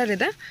ಜರಿ ಬಾರ್ಡರ್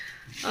ಇದೆ.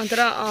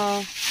 ಒಂಥರ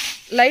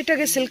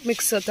ಲೈಟಾಗಿ ಸಿಲ್ಕ್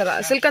ಮಿಕ್ಸ್ ಥರ,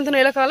 ಸಿಲ್ಕ್ ಅಂತಲೂ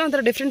ಹೇಳೋಕ್ಕಾಗಲ್ಲ,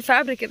 ಒಂಥರ ಡಿಫ್ರೆಂಟ್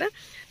ಫ್ಯಾಬ್ರಿಕ್ ಇದೆ.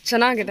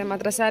 ಚೆನ್ನಾಗಿದೆ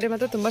ಮಾತ್ರ, ಸ್ಯಾರಿ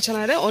ಮಾತ್ರ ತುಂಬ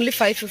ಚೆನ್ನಾಗಿದೆ. ಓನ್ಲಿ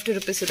 550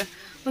 ರುಪೀಸ್ ಇದೆ.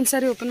 ಒಂದು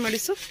ಸ್ಯಾರಿ ಓಪನ್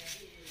ಮಾಡಿಸು.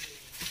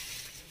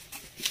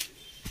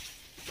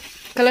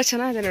 ಕಲರ್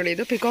ಚೆನ್ನಾಗಿದೆ ನೋಡಿ,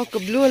 ಇದು ಪಿಕಾಕ್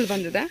ಬ್ಲೂ ಅಲ್ಲಿ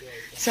ಬಂದಿದೆ.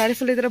 ಸ್ಯಾರಿ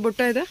ಫುಲ್ ಇದರ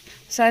ಬುಟ್ಟ ಇದೆ.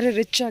 ಸ್ಯಾರಿ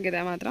ರಿಚ್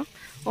ಆಗಿದೆ ಮಾತ್ರ.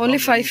 Only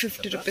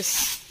 550 rupees.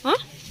 ಹಾಂ,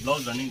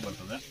 ಬ್ಲೌಸ್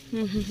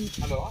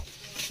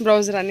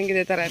ರನ್ನಿಂಗ್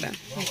ಇದೇ ಥರ ಇದೆ.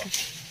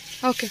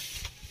 ಓಕೆ,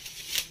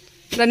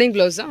 ರನ್ನಿಂಗ್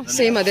ಬ್ಲೌಸಾ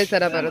ಸೇಮ್ ಅದೇ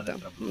ಥರ ಬರುತ್ತೆ,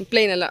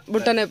 ಪ್ಲೇನ್ ಅಲ್ಲ,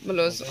 ಬುಟ್ಟನೇ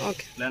ಬ್ಲೌಸ್.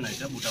 ಓಕೆ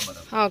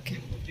ಓಕೆ,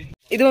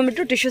 ಇದು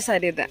ಬಂದ್ಬಿಟ್ಟು ಟಿಶ್ಯೂ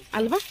ಸ್ಯಾರಿ ಇದೆ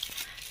ಅಲ್ವಾ.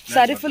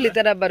 ಸ್ಯಾರಿ ಫುಲ್ ಈ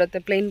ಥರ ಬರುತ್ತೆ,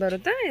 ಪ್ಲೇನ್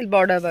ಬರುತ್ತೆ, ಇಲ್ಲಿ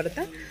ಬಾರ್ಡರ್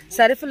ಬರುತ್ತೆ.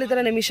 ಸ್ಯಾರಿ ಫುಲ್ ಈ ಥರ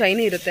ನಿಮಗೆ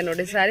ಶೈನಿ ಇರುತ್ತೆ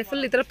ನೋಡಿ. ಸ್ಯಾರಿ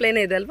ಫುಲ್ ಈ ಥರ ಪ್ಲೇನ್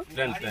ಇದೆ ಅಲ್ವಾ.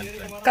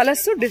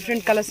 Colours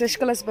different colours. ಎಷ್ಟು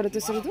ಕಲರ್ಸ್ ಬರುತ್ತೆ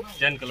ಸರ್ ಇದು?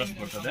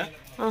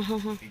 ಹಾಂ ಹಾಂ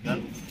ಹಾಂ.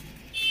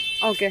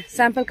 ಓಕೆ,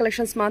 ಸ್ಯಾಂಪಲ್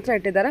ಕಲೆಕ್ಷನ್ಸ್ ಮಾತ್ರ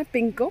ಇಟ್ಟಿದ್ದಾರೆ.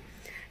 ಪಿಂಕು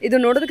ಇದು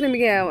ನೋಡೋದಕ್ಕೆ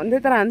ನಿಮಗೆ ಒಂದೇ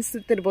ಥರ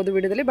ಅನಿಸ್ತಿರ್ಬೋದು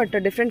ವಿಡಿಯೋದಲ್ಲಿ, ಬಟ್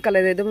ಡಿಫ್ರೆಂಟ್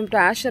ಕಲರ್ ಇದೆ. ಇದು ಬಂದ್ಬಿಟ್ಟು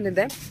ಆ್ಯಶಲ್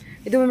ಇದೆ,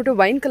 ಇದು ಬಂದ್ಬಿಟ್ಟು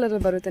ವೈನ್ ಕಲರ್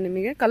ಬರುತ್ತೆ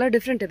ನಿಮಗೆ. ಕಲರ್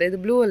ಡಿಫ್ರೆಂಟ್ ಇದೆ. ಇದು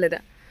ಬ್ಲೂ ಅಲ್ಲಿದೆ,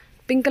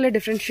 ಪಿಂಕ್ ಕಲರ್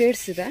ಡಿಫ್ರೆಂಟ್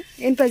ಶೇಡ್ಸ್ ಇದೆ.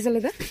 ಏನು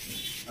ಪ್ರೈಸಲ್ಲಿದೆ?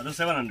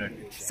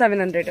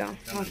 700.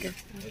 ಓಕೆ,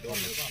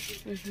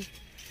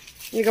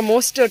 ಈಗ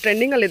ಮೋಸ್ಟ್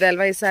ಟ್ರೆಂಡಿಂಗಲ್ಲಿದೆ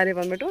ಅಲ್ವಾ ಈ ಸ್ಯಾರಿ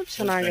ಬಂದ್ಬಿಟ್ಟು.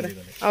 ಚೆನ್ನಾಗಿದೆ,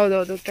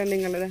 ಹೌದೌದು,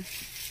 ಟ್ರೆಂಡಿಂಗಲ್ಲಿದೆ.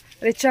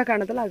 ರಿಚ್ ಆಗಿ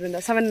ಕಾಣುತ್ತಲ್ಲ, ಅದರಿಂದ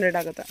 700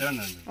 ಆಗುತ್ತೆ.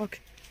 ಓಕೆ,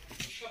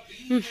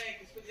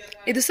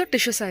 ಇದು ಸರ್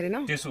ಟಿಶ್ಯೂ ಸ್ಯಾರಿನಾ?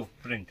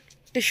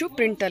 ಟಿಶ್ಯೂ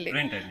ಪ್ರಿಂಟ್ ಅಲ್ಲಿ.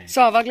 ಸೊ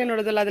ಅವಾಗಲೇ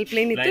ನೋಡೋದಲ್ಲ, ಅದ್ರಲ್ಲಿ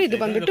ಪ್ಲೇನ್ ಇತ್ತು, ಇದು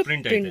ಬಂದ್ಬಿಟ್ಟು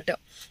ಪ್ರಿಂಟ್.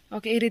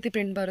 ಓಕೆ, ಈ ರೀತಿ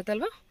ಪ್ರಿಂಟ್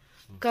ಬರುತ್ತಲ್ವಾ.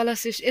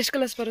 ಕಲರ್ಸ್ ಎಷ್ಟು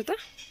ಕಲರ್ಸ್ ಬರುತ್ತೆ?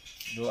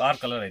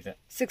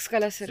 6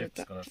 ಕಲರ್ಸ್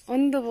ಇರುತ್ತೆ.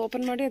 ಒಂದು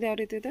ಓಪನ್ ಮಾಡಿ, ಅದು ಯಾವ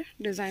ರೀತಿ ಇದೆ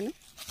ಡಿಸೈನು.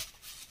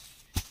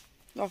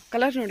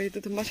 ಕಲರ್ ನೋಡಿ,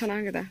 ಇದು ತುಂಬ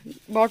ಚೆನ್ನಾಗಿದೆ,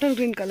 bottle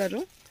green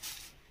colour.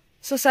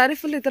 So sari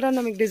full ಈ ಥರ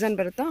ನಮಗೆ ಡಿಸೈನ್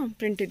ಬರುತ್ತಾ?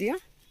 ಪ್ರಿಂಟ್ ಇದೆಯಾ?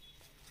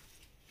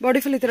 ಬಾಡಿ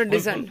ಫುಲ್ ಈ ಥರ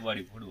ಡಿಸೈನ್.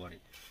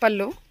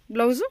 ಪಲ್ಲು,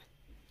 ಬ್ಲೌಸು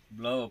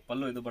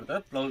ಪಲ್ಲು ಇದು ಬರ್ತದೆ,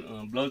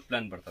 ಬ್ಲೌಸ್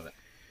ಪ್ಲಾನ್ ಬರ್ತದೆ.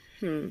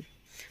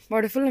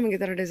 ಬಾಡಿ ಫುಲ್ ನಮಗೆ ಈ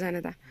ಥರ ಡಿಸೈನ್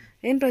ಇದೆ.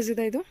 ಏನು ಪ್ರೈಸ್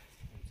ಇದೆ ಇದು?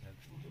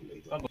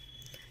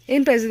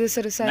 ಏನು ಪ್ರೈಸ್ ಇದೆ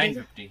ಸರ್ ಸ್ಯಾರಿ?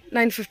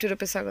 950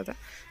 ರುಪೀಸ್ ಆಗುತ್ತೆ.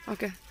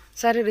 ಓಕೆ,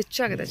 ಸ್ಯಾರಿ ರಿಚ್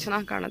ಆಗಿದೆ,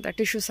 ಚೆನ್ನಾಗಿ ಕಾಣುತ್ತೆ.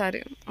 Tissue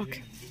sari. Okay,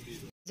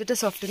 digital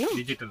soft ಇಲ್ಲ.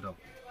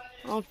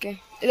 ಓಕೆ,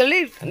 ಇದರಲ್ಲಿ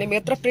ನಿಮಗೆ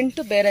ಹತ್ರ ಪ್ರಿಂಟ್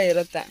ಬೇರೆ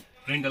ಇರುತ್ತೆ.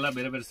 ಪ್ರಿಂಟ್ ಎಲ್ಲ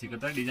ಬೇರೆ ಬೇರೆ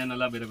ಸಿಗುತ್ತೆ, ಡಿಸೈನ್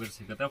ಎಲ್ಲ ಬೇರೆ ಬೇರೆ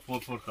ಸಿಗುತ್ತೆ.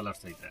 4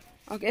 ಕಲರ್ಸ್ ಐತೆ.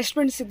 ಓಕೆ, ಎಷ್ಟು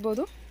ಪ್ರಿಂಟ್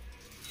ಸಿಗ್ಬೋದು?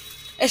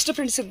 ಎಷ್ಟು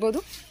ಪ್ರಿಂಟ್ ಸಿಗ್ಬೋದು?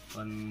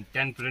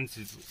 10 ಪ್ರಿಂಟ್ಸ್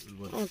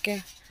ಇರ್ಬೋದು. Okay,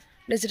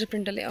 digital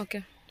ಪ್ರಿಂಟಲ್ಲಿ. ಓಕೆ,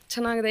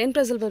 ಚೆನ್ನಾಗಿದೆ. ಏನು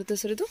ಪ್ರೈಸಲ್ಲಿ ಬರುತ್ತೆ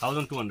ಸರ್ ಇದು?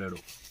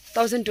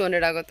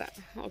 1200 ಆಗುತ್ತೆ.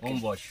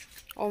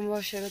 ಹೋಮ್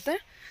ವಾಶ್ ಇರುತ್ತೆ.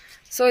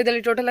 ಸೊ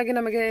ಇದರಲ್ಲಿ ಟೋಟಲ್ ಆಗಿ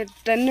ನಮಗೆ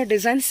 10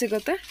 ಡಿಸೈನ್ಸ್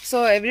ಸಿಗುತ್ತೆ. ಸೊ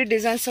ಎವ್ರಿ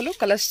ಡಿಸೈನ್ಸಲ್ಲೂ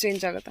ಕಲರ್ಸ್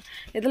ಚೇಂಜ್ ಆಗುತ್ತೆ.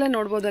 ಇದರಲ್ಲೇ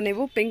ನೋಡ್ಬೋದು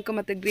ನೀವು, ಪಿಂಕ್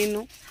ಮತ್ತು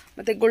ಗ್ರೀನು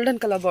ಮತ್ತು ಗೋಲ್ಡನ್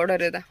ಕಲರ್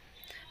ಬಾರ್ಡರ್ ಇದೆ.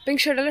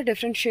 ಪಿಂಕ್ ಶೇಡಲ್ಲೇ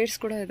ಡಿಫ್ರೆಂಟ್ ಶೇಡ್ಸ್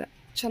ಕೂಡ ಇದೆ.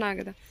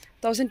 ಚೆನ್ನಾಗಿದೆ.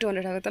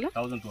 1200 ಆಗುತ್ತಲ್ಲ.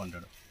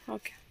 1200.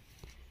 ಓಕೆ,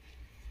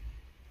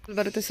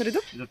 ಬರುತ್ತೆ ಸರ್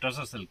ಇದು?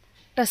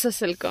 ಟಸರ್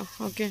ಸಿಲ್ಕ್.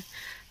 ಓಕೆ,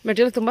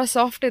 ಮೆಟೀರಿಯಲ್ ತುಂಬ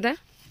ಸಾಫ್ಟ್ ಇದೆ,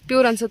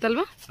 ಪ್ಯೂರ್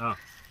ಅನ್ಸುತ್ತಲ್ವಾ?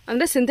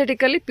 ಅಂದರೆ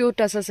ಸಿಂಥೆಟಿಕಲ್ಲಿ ಪ್ಯೂರ್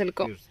ಟಸರ್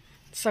ಸಿಲ್ಕು.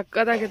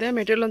 ಸಕ್ಕತ್ತಾಗಿದೆ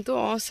ಮೆಟೀರಿಯಲ್ ಅಂತೂ,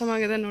 ಆಸಮ್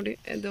ಆಗಿದೆ ನೋಡಿ.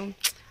 ಇದು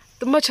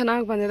ತುಂಬ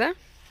ಚೆನ್ನಾಗಿ ಬಂದಿದೆ.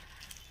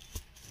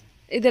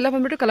 ಇದೆಲ್ಲ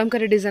ಬಂದ್ಬಿಟ್ಟು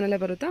ಕಲಂಕಾರಿ ಡಿಸೈನಲ್ಲೇ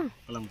ಬರುತ್ತಾ?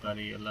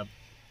 ಕಲಂಕಾರಿ ಎಲ್ಲ.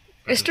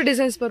 ಎಷ್ಟು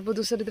ಡಿಸೈನ್ಸ್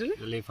ಬರ್ಬೋದು ಸರ್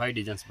ಇದರಲ್ಲಿ? 5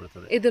 ಡಿಸೈನ್ಸ್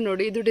ಬರ್ತದೆ. ಇದು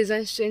ನೋಡಿ, ಇದು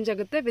ಡಿಸೈನ್ಸ್ ಚೇಂಜ್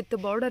ಆಗುತ್ತೆ ವಿತ್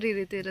ಬಾರ್ಡರ್ ಈ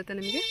ರೀತಿ ಇರುತ್ತೆ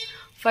ನಿಮಗೆ.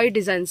 5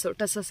 ಡಿಸೈನ್ಸು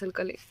ಟಸರ್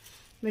ಸಿಲ್ಕಲ್ಲಿ.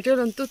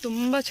 ಮೆಟೀರಿಯಲ್ ಅಂತೂ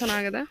ತುಂಬ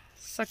ಚೆನ್ನಾಗಿದೆ,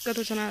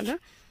 ಸಕ್ಕತ್ತು ಚೆನ್ನಾಗಿದೆ.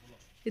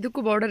 ಇದಕ್ಕೂ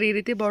ಬಾರ್ಡರ್ ಈ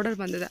ರೀತಿ ಬಾರ್ಡರ್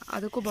ಬಂದಿದೆ,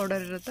 ಅದಕ್ಕೂ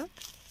ಬಾರ್ಡರ್ ಇರುತ್ತೆ.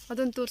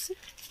 ಅದೊಂದು ತೋರಿಸಿ.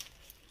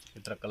 ಈ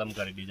ಥರ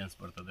ಕಲಂಕಾರಿ ಡಿಸೈನ್ಸ್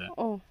ಬರ್ತದೆ.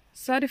 ಓ,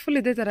 ಸ್ಯಾರಿ ಫುಲ್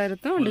ಇದೇ ಥರ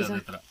ಇರುತ್ತೆ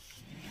ಡಿಸೈನ್.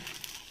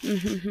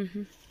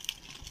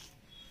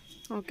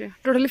 ಓಕೆ,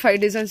 ಟೋಟಲಿ 5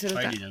 ಡಿಸೈನ್ಸ್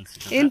ಇರುತ್ತೆ.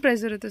 ಏನು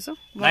ಪ್ರೈಸ್ ಇರುತ್ತೆ ಸರ್?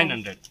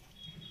 900.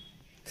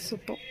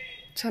 ಸೂಪರ್,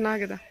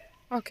 ಚೆನ್ನಾಗಿದೆ.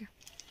 ಓಕೆ,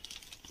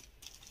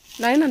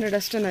 900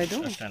 ಅಷ್ಟೇನಾ ಇದು?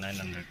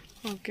 900.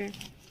 ಓಕೆ,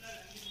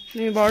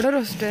 ನೀವು ಬಾರ್ಡರು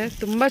ಅಷ್ಟೇ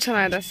ತುಂಬ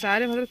ಚೆನ್ನಾಗಿದೆ.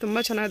 ಸ್ಯಾರಿ ಮಾತ್ರ ತುಂಬ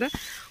ಚೆನ್ನಾಗಿದೆ.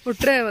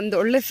 ಉಟ್ರೆ ಒಂದು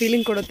ಒಳ್ಳೆ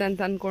ಫೀಲಿಂಗ್ ಕೊಡುತ್ತೆ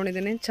ಅಂತ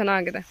ಅಂದ್ಕೊಂಡಿದ್ದೀನಿ.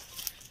 ಚೆನ್ನಾಗಿದೆ,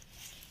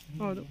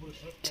 ಹೌದು,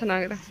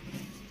 ಚೆನ್ನಾಗಿದೆ.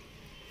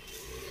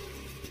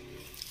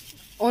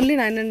 ಓನ್ಲಿ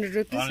 900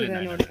 ರುಪೀಸ್ ಇದೆ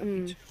ನೋಡಿ.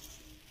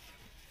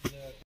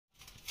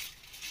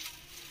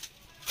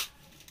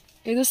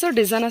 ಇದು sir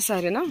designer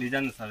ಸ್ಯಾರಿನಾ?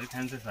 Designer sari,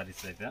 fancy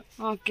saris ಐತೆ.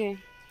 ಓಕೆ,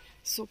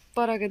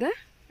 ಸೂಪರ್ ಆಗಿದೆ.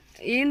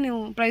 ಏನು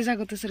ಪ್ರೈಸ್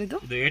ಆಗುತ್ತೆ ಸರ್ ಇದು?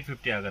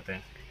 850 ಆಗುತ್ತೆ.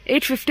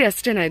 850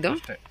 ಅಷ್ಟೇನಾ ಇದು?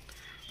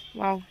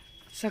 ವಾವ್,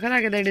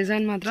 ಸಖತ್ತಾಗಿದೆ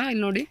ಡಿಸೈನ್ ಮಾತ್ರ.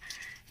 ಇಲ್ಲಿ ನೋಡಿ,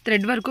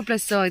 ಥ್ರೆಡ್ ವರ್ಕು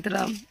ಪ್ಲಸ್ ಈ ಥರ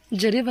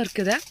ಜರಿ ವರ್ಕ್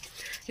ಇದೆ.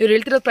 ಇವ್ರು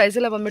ಹೇಳ್ತಿರೋ ಪ್ರೈಸ್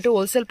ಎಲ್ಲ ಬಂದ್ಬಿಟ್ಟು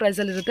ಹೋಲ್ಸೇಲ್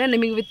ಪ್ರೈಸಲ್ಲಿ ಇರುತ್ತೆ.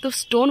 ನಿಮಗೆ ವಿತ್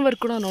ಸ್ಟೋನ್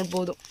ವರ್ಕ್ ಕೂಡ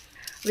ನೋಡ್ಬೋದು.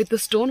 With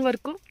stone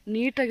work,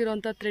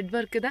 ನೀಟಾಗಿರೋಂಥ thread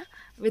work ಇದೆ,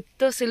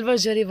 ವಿತ್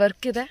ಸಿಲ್ವರ್ ಜರಿ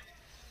ವರ್ಕ್ ಇದೆ.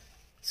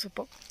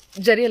 ಸೂಪರ್,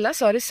 ಜರಿ ಅಲ್ಲ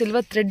ಸಾರಿ,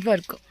 ಸಿಲ್ವರ್ ಥ್ರೆಡ್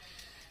ವರ್ಕು.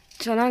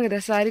 ಚೆನ್ನಾಗಿದೆ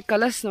ಸ್ಯಾರಿ.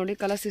 ಕಲರ್ಸ್ ನೋಡಿ,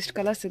 ಕಲರ್ಸ್ ಇಷ್ಟು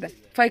ಕಲರ್ಸ್ ಇದೆ.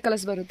 5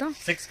 ಕಲರ್ಸ್ ಬರುತ್ತಾ?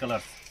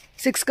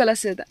 6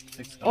 ಕಲರ್ಸ್ ಇದೆ.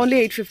 Only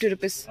 850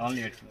 rupees.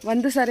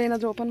 ಒಂದು ಸ್ಯಾರಿ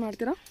ಏನಾದರೂ ಓಪನ್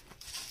ಮಾಡ್ತೀರಾ?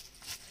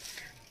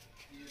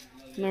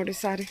 ನೋಡಿ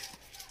ಸ್ಯಾರಿ,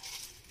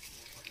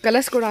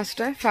 ಕಲರ್ಸ್ ಕೂಡ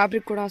ಅಷ್ಟೇ,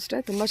 ಫ್ಯಾಬ್ರಿಕ್ ಕೂಡ ಅಷ್ಟೇ,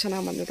 ತುಂಬ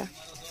ಚೆನ್ನಾಗಿ ಬಂದಿದೆ.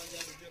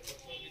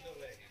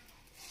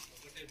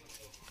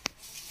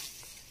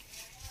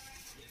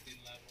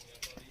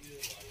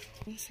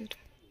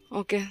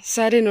 ಓಕೆ,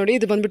 ಸ್ಯಾರಿ ನೋಡಿ,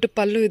 ಇದು ಬಂದ್ಬಿಟ್ಟು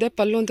ಪಲ್ಲು ಇದೆ.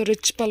 ಪಲ್ಲು ಅಂತೂ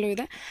ರಿಚ್ ಪಲ್ಲು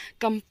ಇದೆ.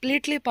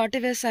 ಕಂಪ್ಲೀಟ್ಲಿ ಪಾರ್ಟಿ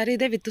ವೇರ್ ಸ್ಯಾರಿ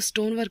ಇದೆ, ವಿತ್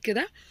ಸ್ಟೋನ್ ವರ್ಕ್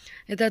ಇದೆ,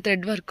 ಇದು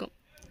ಥ್ರೆಡ್ ವರ್ಕು.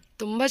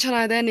 ತುಂಬ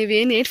ಚೆನ್ನಾಗಿದೆ.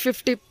 ನೀವೇನು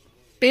 850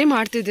 ಪೇ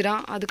ಮಾಡ್ತಿದ್ದೀರಾ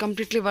ಅದು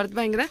completely worth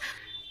ಬಂಗಿದೆ.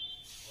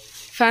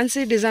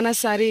 Fancy designer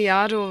sari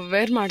ಯಾರು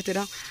ವೇರ್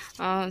ಮಾಡ್ತೀರಾ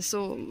so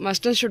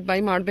must and should by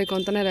ಮಾಡಬೇಕು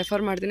ಅಂತಲೇ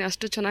ರೆಫರ್ ಮಾಡ್ತೀನಿ.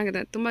 ಅಷ್ಟು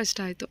ಚೆನ್ನಾಗಿದೆ, ತುಂಬ ಇಷ್ಟ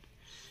ಆಯಿತು.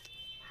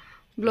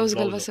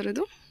 ಬ್ಲೌಸ್ಗಲ್ವಾ ಸರ್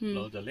ಇದು?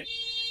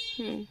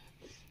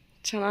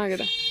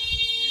 ಚೆನ್ನಾಗಿದೆ.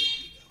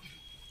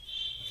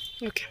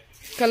 ಓಕೆ,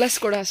 ಕಲರ್ಸ್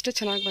ಕೂಡ ಅಷ್ಟೇ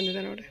ಚೆನ್ನಾಗಿ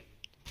ಬಂದಿದೆ ನೋಡಿ.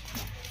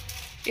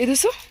 ಇದು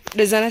so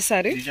designer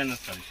sari,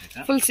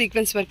 full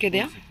sequence work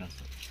ಇದೆಯಾ?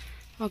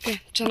 ಓಕೆ,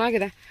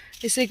 ಚೆನ್ನಾಗಿದೆ.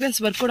 ಈ ಸೀಕ್ವೆನ್ಸ್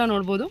ವರ್ಕ್ ಕೂಡ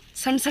ನೋಡ್ಬೋದು,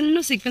 ಸಣ್ಣ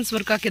ಸಣ್ಣ ಸೀಕ್ವೆನ್ಸ್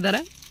ವರ್ಕ್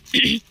ಹಾಕಿದ್ದಾರೆ.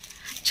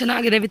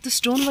 ಚೆನ್ನಾಗಿದೆ. ವಿತ್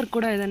ಸ್ಟೋನ್ ವರ್ಕ್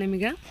ಕೂಡ ಇದೆ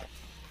ನಿಮಗೆ,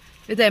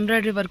 ವಿತ್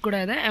ಎಂಬ್ರಾಯ್ಡ್ರಿ ವರ್ಕ್ ಕೂಡ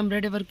ಇದೆ.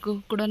 ಎಂಬ್ರಾಯ್ಡ್ರಿ ವರ್ಕು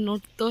ಕೂಡ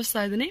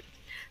ತೋರಿಸ್ತಾ ಇದ್ದೀನಿ,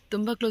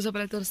 ತುಂಬ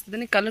ಕ್ಲೋಸಪ್ಪಲ್ಲಿ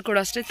ತೋರಿಸ್ತಿದ್ದೀನಿ. ಕಲರ್ ಕೂಡ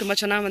ಅಷ್ಟೇ ತುಂಬ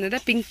ಚೆನ್ನಾಗಿ ಬಂದಿದೆ.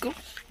 ಪಿಂಕು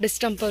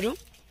ಡಿಸ್ಟಂಪರು,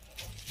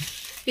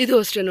 ಇದು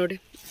ಅಷ್ಟೇ ನೋಡಿ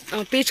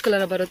ಪೀಚ್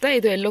ಕಲರ್ ಬರುತ್ತೆ.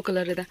 ಇದು ಯೆಲ್ಲೋ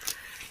ಕಲರ್ ಇದೆ,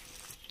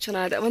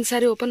 ಚೆನ್ನಾಗಿದೆ. ಒಂದು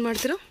ಸ್ಯಾರಿ ಓಪನ್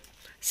ಮಾಡ್ತೀರಾ?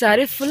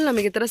 ಸ್ಯಾರಿ ಫುಲ್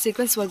ನಮಗೆ ಈ ಥರ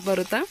ಸೀಕ್ವೆನ್ಸ್ ವರ್ಕ್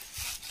ಬರುತ್ತೆ.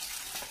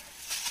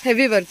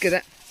 ಹೆವಿ ವರ್ಕ್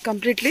ಇದೆ,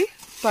 ಕಂಪ್ಲೀಟ್ಲಿ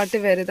ಪಾರ್ಟಿ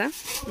ವೇರ್ ಇದೆ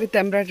with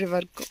embroidery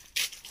work.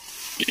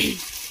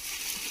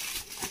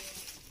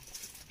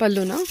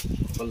 ಪಲ್ಲುನಾ?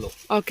 Pallu.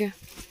 Okay.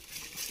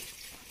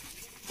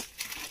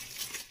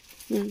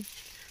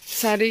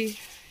 Sari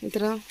ಈ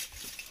ಥರ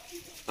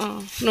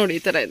ನೋಡಿ,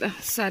 ಈ ಥರ ಇದೆ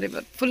ಸ್ಯಾರಿ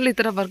ವರ್ಕ್. ಫುಲ್ ಈ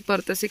ಥರ ವರ್ಕ್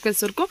ಬರುತ್ತೆ,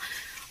 sequence work.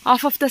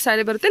 Of the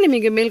sari ಬರುತ್ತೆ,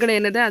 ನಿಮಗೆ ಮೇಲ್ಗಡೆ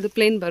ಏನಿದೆ ಅದು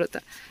ಪ್ಲೇನ್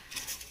ಬರುತ್ತೆ.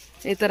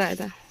 ಈ ಥರ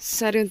ಇದೆ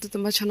ಸ್ಯಾರಿ ಅಂತೂ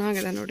ತುಂಬ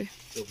ಚೆನ್ನಾಗಿದೆ ನೋಡಿ.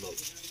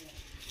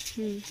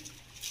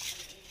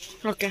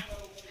 ಓಕೆ,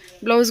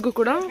 ಬ್ಲೌಸ್ಗೂ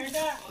ಕೂಡ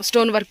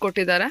ಸ್ಟೋನ್ ವರ್ಕ್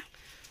ಕೊಟ್ಟಿದ್ದಾರೆ.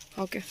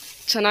 ಓಕೆ,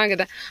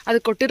 ಚೆನ್ನಾಗಿದೆ. ಅದು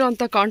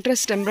ಕೊಟ್ಟಿರೋವಂಥ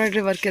ಕಾಂಟ್ರಾಸ್ಟ್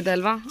ಎಂಬ್ರಾಯ್ಡ್ರಿ ವರ್ಕ್ ಇದೆ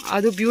ಅಲ್ವಾ,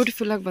 ಅದು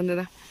ಬ್ಯೂಟಿಫುಲ್ಲಾಗಿ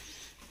ಬಂದಿದೆ,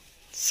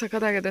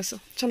 ಸಖತ್ತಾಗಿದೆ. ಸೊ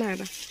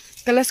ಚೆನ್ನಾಗಿದೆ.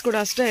 ಕಲರ್ಸ್ ಕೂಡ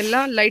ಅಷ್ಟೇ ಎಲ್ಲ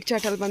ಲೈಟ್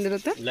ಚಾಟಲ್ಲಿ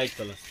ಬಂದಿರುತ್ತೆ.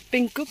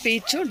 Pink,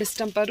 peach,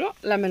 ಡಿಸ್ಟಂಪರು,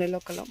 lemon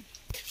yellow colour.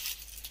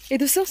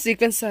 ಇದು sir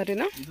sequence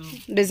ಸ್ಯಾರಿನಾ?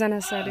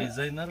 Designer sari,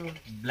 designer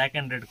black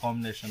and red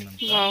combination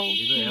ಅಂತ.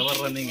 ಇದು ever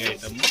running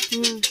item.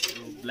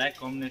 Block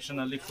combination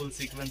ಅಲ್ಲಿ ಫುಲ್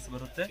ಸೀಕ್ವೆನ್ಸ್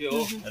ಬರುತ್ತೆ,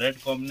 ರೆಡ್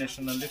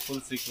ಕಾಂಬಿನೇಷನ್ ಅಲ್ಲಿ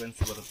ಫುಲ್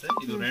ಸೀಕ್ವೆನ್ಸ್ ಬರುತ್ತೆ.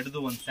 ಇದು ರೆಡ್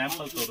ದು ಒಂದು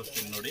ಸ್ಯಾಂಪಲ್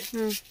ತೋರಿಸ್ತೀನಿ ನೋಡಿ.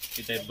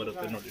 ಈ ಟೈಪ್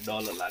ಬರುತ್ತೆ ನೋಡಿ,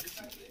 ಡಾಲ್ ಅಲ್ಲಿ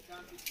ಆಗುತ್ತೆ.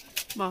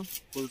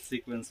 Full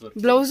sequence work.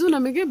 ಬ್ಲೌಸ್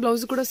ನಮಗೆ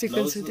ಬ್ಲೌಸ್ ಕೂಡ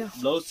ಸೀಕ್ವೆನ್ಸ್ ಇದೆಯಾ?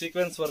 ಬ್ಲೌಸ್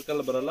ಸೀಕ್ವೆನ್ಸ್ ವರ್ಕ್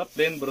ಅಲ್ಲಿ ಬರಲ್ಲ,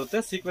 ಪ್ಲೇನ್ ಬರುತ್ತೆ.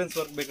 ಸೀಕ್ವೆನ್ಸ್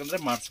ವರ್ಕ್ ಬೇಕಂದ್ರೆ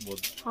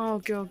ಮಾಡಿಸಬಹುದು.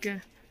 Okay okay.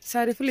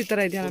 ಸ್ಯಾರಿ ಫುಲ್ ಈ ಥರ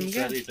ಇದೆಯಾ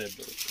ನಮಗೆ?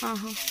 ಹಾಂ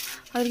ಹಾಂ.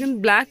 ಅದ್ರಿಂದ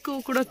ಬ್ಲ್ಯಾಕ್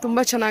ಕೂಡ ತುಂಬ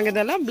ಚೆನ್ನಾಗಿದೆ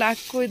ಅಲ್ಲ? ಬ್ಲ್ಯಾಕ್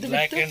ಇದು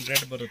ಬ್ಲ್ಯಾಕ್ ಅಂಡ್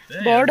ರೆಡ್ ಬರುತ್ತೆ.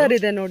 ಬಾರ್ಡರ್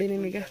ಇದೆ ನೋಡಿ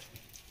ನಿಮಗೆ,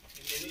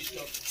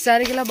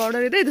 ಸ್ಯಾರಿಗೆಲ್ಲ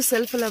ಬಾರ್ಡರ್ ಇದೆ. ಇದು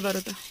ಸೆಲ್ಫ್ ಎಲ್ಲ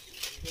ಬರುತ್ತೆ.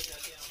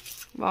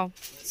 Wow,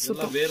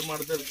 super. ವೇರ್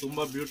ಮಾಡಿದ್ರೆ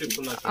ತುಂಬಾ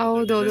ಬ್ಯೂಟಿಫುಲ್ ಆಗುತ್ತೆ.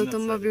 ಹೌದೌದು,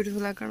 ತುಂಬಾ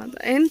ಬ್ಯೂಟಿಫುಲ್ ಆಗಿ ಕಾಣುತ್ತೆ.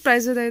 ಏನು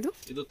ಪ್ರೈಸ್ ಇದೆ ಇದು?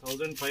 ಇದು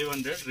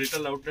 1500.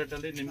 ರಿಟೇಲ್ ಔಟ್ಲೆಟ್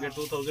ಅಲ್ಲಿ ನಿಮಗೆ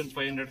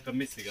 2500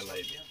 ಕಮ್ಮಿ ಸಿಗಲ್ಲ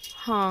ಇದು.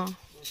 ಹಾಂ,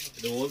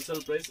 ಇದು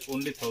ಹೋಲ್ಸೇಲ್ ಪ್ರೈಸ್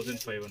ಓನ್ಲಿ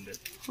 1500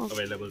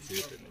 ಅವೈಲೇಬಲ್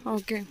ಸಿಗುತ್ತೆ.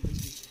 ಓಕೆ,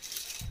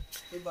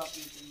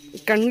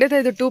 ಖಂಡಿತ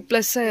ಇದು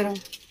 2+ ಇರೋ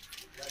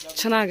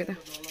ಚೆನ್ನಾಗಿದೆ,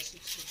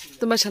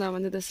 ತುಂಬ ಚೆನ್ನಾಗಿ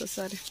ಬಂದಿದೆ ಸರ್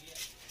ಸ್ಯಾರಿ.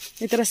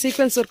 ಈ ಥರ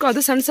ಸೀಕ್ವೆನ್ಸ್ ವರ್ಕು, ಅದು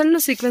ಸಣ್ಣ ಸಣ್ಣ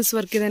ಸೀಕ್ವೆನ್ಸ್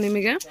ವರ್ಕ್ ಇದೆ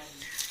ನಿಮಗೆ,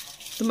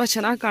 ತುಂಬ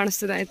ಚೆನ್ನಾಗಿ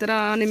ಕಾಣಿಸ್ತಿದೆ. ಈ ಥರ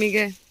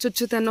ನಿಮಗೆ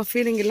ಚುಚ್ಚುತ್ತೆ ಅನ್ನೋ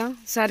ಫೀಲಿಂಗ್ ಇಲ್ಲ.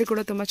 ಸ್ಯಾರಿ ಕೂಡ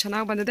ತುಂಬ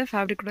ಚೆನ್ನಾಗಿ ಬಂದಿದೆ,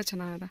 ಫ್ಯಾಬ್ರಿಕ್ ಕೂಡ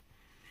ಚೆನ್ನಾಗಿದೆ.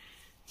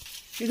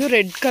 ಇದು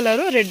red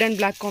colour, red and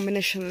black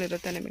combination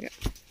ಇರುತ್ತೆ ನಿಮಗೆ.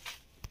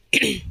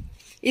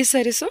 ಈ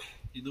ಸ್ಯಾರೀಸು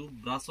ಇದು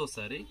brasso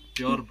sari,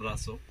 pure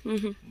brasso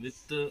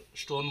with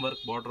stone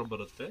work border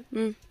ಬರುತ್ತೆ.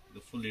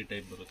 ಇದು ಫುಲ್ ಈ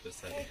ಟೈಪ್ ಬರುತ್ತೆ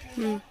ಸ್ಯಾರಿ.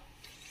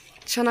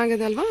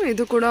 ಚೆನ್ನಾಗಿದೆ ಅಲ್ವಾ?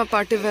 ಇದು ಕೂಡ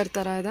ಪಾರ್ಟಿ ವೇರ್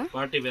ತರ ಇದೆ,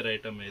 ಪಾರ್ಟಿ ವೇರ್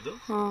ಐಟಮ್ ಇದು.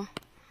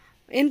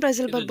 ಏನ್ ಪ್ರೈಸ್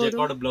ಅಲ್ಲಿ ಬರ್ಬೋದು?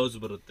 ಜಕಾರ್ಡ್ ಬ್ಲೌಸ್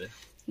ಬರುತ್ತೆ.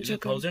 ಇದು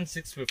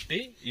 1650.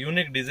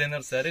 Unique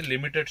designer sari,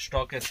 limited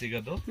stock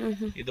ಸಿಗೋದು.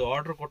 ಇದು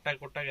ಆರ್ಡರ್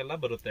ಕೊಟ್ಟಾಗೆಲ್ಲ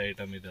ಬರುತ್ತೆ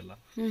ಐಟಮ್ ಇದೆಲ್ಲ.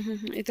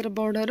 ಈ ತರ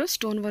ಬಾರ್ಡರ್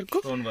ಸ್ಟೋನ್ ವರ್ಕ್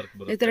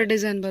ಬರುತ್ತೆ, ಈ ತರ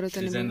ಡಿಸೈನ್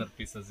ಬರುತ್ತೆ. ಡಿಸೈನರ್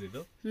ಪೀಸಸ್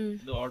ಇದು.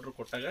 ಇದು ಆರ್ಡರ್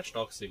ಕೊಟ್ಟಾಗ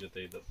ಸ್ಟಾಕ್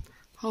ಸಿಗುತ್ತೆ ಇದು.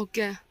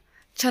 ಓಕೆ,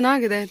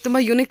 ಚೆನ್ನಾಗಿದೆ, ತುಂಬಾ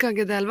ಯೂನಿಕ್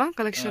ಆಗಿದೆ ಅಲ್ವಾ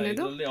ಕಲೆಕ್ಷನ್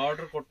ಇದು?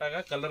 ಆರ್ಡರ್ ಕೊಟ್ಟಾಗ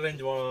ಕಲರ್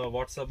ರೇಂಜ್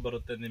ವಾಟ್ಸ್ಆಪ್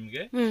ಬರುತ್ತೆ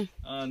ನಿಮ್ಗೆ.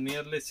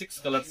 ನಿಯರ್ಲಿ 6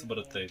 ಕಲರ್ಸ್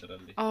ಬರುತ್ತೆ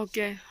ಇದರಲ್ಲಿ.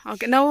 Okay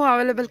okay. ನಾವು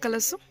ಅವೈಲೇಬಲ್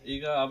ಕಲರ್ಸ್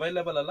ಈಗ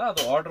ಅವೈಲೇಬಲ್ ಅಲ್ಲ,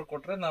 ಅದು ಆರ್ಡರ್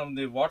ಕೊಟ್ರೆ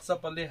ನಾವು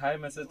ವಾಟ್ಸ್ಆಪ್ ಅಲ್ಲಿ ಹಾಯ್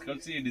ಮೆಸೇಜ್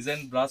ಕಳಿಸಿ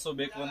ಡಿಸೈನ್ ಬ್ರಾಸೋ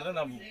ಬೇಕು ಅಂದ್ರೆ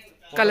ನಾವು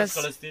ಕಲರ್ಸ್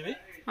ಕಳಿಸ್ತೀವಿ.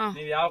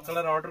 ನೀವು ಯಾವ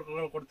ಕಲರ್ ಆರ್ಡರ್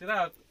ಕೊಡ್ತೀರಾ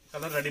ಆ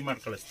ಕಲರ್ ರೆಡಿ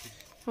ಮಾಡಿ ಕಳಿಸ್ತೀವಿ.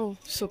 ಓ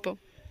ಸೂಪರ್,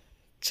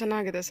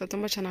 ಚೆನ್ನಾಗಿದೆ ಸರ್,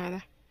 ತುಂಬಾ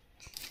ಚೆನ್ನಾಗಿದೆ.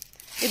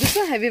 ಇದು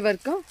ಸಹ ಹೆವಿ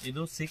ವರ್ಕ್.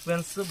 ಇದು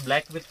sequence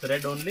block with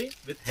red only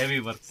with heavy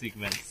work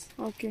sequence.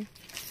 Okay,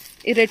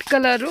 ಈ ರೆಡ್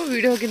ಕಲರು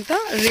ವಿಡಿಯೋಗಿಂತ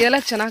ರಿಯಲ್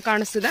ಆಗಿ ಚೆನ್ನಾಗಿ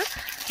ಕಾಣಿಸ್ತಿದೆ.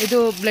 ಇದು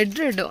ಬ್ಲಡ್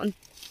ರೆಡ್,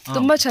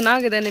 ತುಂಬ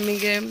ಚೆನ್ನಾಗಿದೆ.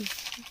 ನಿಮಗೆ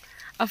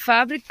ಆ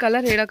ಫ್ಯಾಬ್ರಿಕ್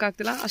ಕಲರ್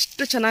ಹೇಳೋಕ್ಕಾಗ್ತಿಲ್ಲ,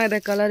 ಅಷ್ಟು ಚೆನ್ನಾಗಿದೆ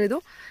ಕಲರ್. ಇದು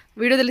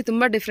ವಿಡಿಯೋದಲ್ಲಿ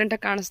ತುಂಬ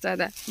ಡಿಫ್ರೆಂಟಾಗಿ ಕಾಣಿಸ್ತಾ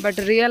ಇದೆ, ಬಟ್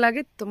ರಿಯಲ್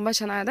ಆಗಿ ತುಂಬ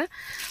ಚೆನ್ನಾಗಿದೆ.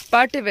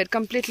 Party wear,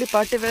 completely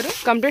party wear,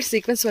 complete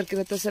sequence work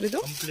ಇರುತ್ತೆ ಸರ್.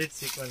 ಇದು ಕಂಪ್ಲೀಟ್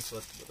ಸೀಕ್ವೆನ್ಸ್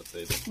ವರ್ಕ್ ಬರುತ್ತೆ.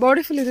 ಇದು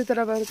ಬಾಡಿ ಫುಲ್ ಇದೇ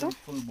ಥರ ಬರುತ್ತಾ?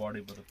 ಫುಲ್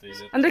ಬಾಡಿ ಬರುತ್ತೆ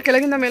ಇದು, ಅಂದರೆ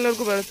ಕೆಳಗಿಂದ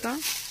ಮೇಲ್ವರೆಗೂ ಬರುತ್ತಾ?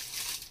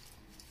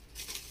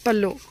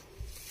 ಪಲ್ಲು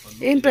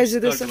ಏನು ಪ್ರೈಸ್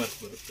ಇದೆ ಸರ್?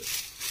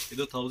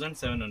 ಇದು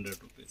 1700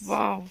 ರೂಪೀಸ್.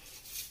 ವಾವ್,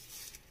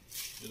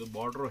 ಇದು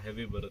ಬಾರ್ಡರ್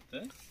ಹೆವಿ ಬರುತ್ತೆ.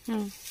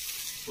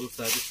 ಫುಲ್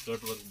ಸ್ಯಾರಿ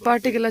ಸ್ಕರ್ಟ್ ವರ್ಕ್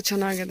ಪಾರ್ಟಿಗೆಲ್ಲ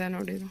ಚೆನ್ನಾಗಿದೆ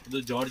ನೋಡಿ. ಇದು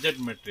ಜಾರ್ಜೆಟ್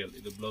ಮೆಟೀರಿಯಲ್,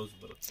 ಇದು ಬ್ಲೌಸ್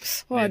ಬರುತ್ತೆ.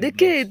 ಓ,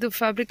 ಅದಕ್ಕೆ ಇದು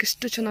ಫ್ಯಾಬ್ರಿಕ್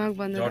ಎಷ್ಟು ಚೆನ್ನಾಗಿ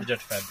ಬಂದಿದೆ.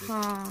 Georgette fabric.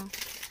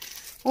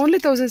 Only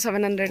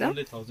 1700.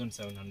 Only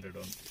 1700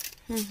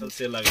 only.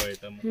 Sale ಆಗೋ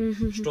ಐಟಮ್,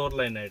 ಸ್ಟೋರ್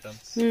ಲೈನ್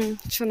ಐಟಮ್ಸ್.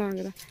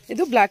 ಚೆನ್ನಾಗಿದೆ.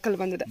 ಇದು ಬ್ಲ್ಯಾಕ್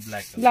ಅಲ್ಲಿ ಬಂದಿದೆ,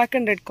 ಬ್ಲ್ಯಾಕ್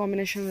ಅಂಡ್ ರೆಡ್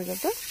ಕಾಂಬಿನೇಷನ್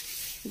ಇರುತ್ತೆ.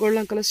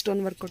 ಗೋಲ್ಡನ್ ಕಲರ್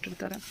ಸ್ಟೋನ್ ವರ್ಕ್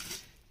ಕೊಟ್ಟಿರ್ತಾರೆ.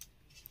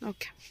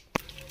 ಓಕೆ,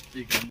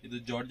 ಈಗ ಇದು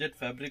georgette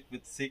fabric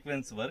with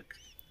sequence work.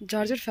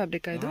 Georgette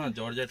fabric ಇದು.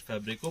 Georgette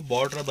fabric.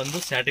 ಬಾರ್ಡರ್ ಬಂದು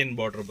ಸ್ಯಾಟಿನ್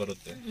ಬಾರ್ಡರ್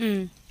ಬರುತ್ತೆ.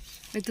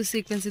 ವಿತ್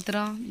ಸೀಕ್ವೆನ್ಸ್ ಈ ತರ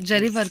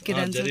ಜರಿ ವರ್ಕ್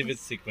ಇದೆ ಅನ್ಸುತ್ತೆ. ಜರಿ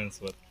ವಿತ್ ಸೀಕ್ವೆನ್ಸ್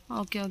ವರ್ಕ್.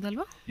 ಓಕೆ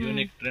ಹೌದಲ್ವಾ?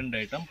 Unique trend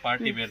item,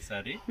 party wear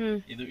ಸಾರಿ.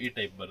 ಇದು ಈ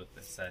ಟೈಪ್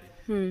ಬರುತ್ತೆ ಸಾರಿ.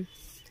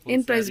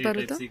 ಏನ್ ಪ್ರೈಸ್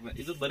ಬರುತ್ತೆ?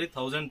 ಇದು ಬರೀ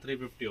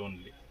 1350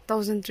 only.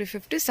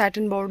 1350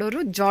 satin border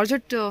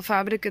georgette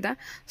fabric ಇದೆ.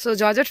 ಸೊ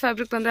ಜಾರ್ಜೆಟ್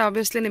ಫ್ಯಾಬ್ರಿಕ್ ಅಂದ್ರೆ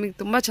ಆಬ್ವಿಯಸ್ಲಿ ನಿಮಗೆ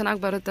ತುಂಬಾ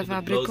ಚೆನ್ನಾಗಿ ಬರುತ್ತೆ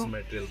ಫ್ಯಾಬ್ರಿಕ್.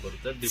 ಮೆಟೀರಿಯಲ್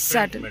ಬರುತ್ತೆ,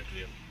 ಡಿಫರೆಂಟ್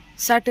ಮೆಟೀರಿಯಲ್.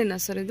 ಸ್ಯಾಟಿನ್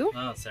ಸರ್ ಇದು?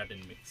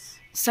 Satin mix.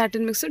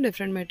 Satin mix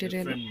different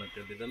material.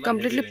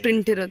 Completely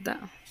print ಇರುತ್ತೆ.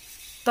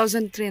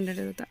 1300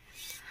 ಇರುತ್ತೆ.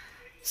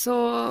 ಸೊ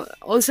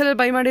ಹೋಲ್ಸೇಲ್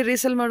ಬೈ ಮಾಡಿ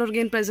ರೀಸೇಲ್ ಮಾಡೋರ್ಗೆ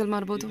ಏನು ಪ್ರೈಸಲ್ಲಿ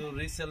ಮಾರ್ಬೋದು?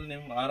 ರೀಸೇಲ್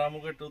ನೀವು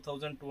ಆರಾಮಾಗಿ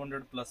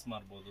 2200 ಪ್ಲಸ್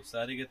ಮಾರ್ಬೋದು.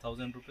 ಸಾರಿಗೆ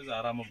 1000 ರೂಪೀಸ್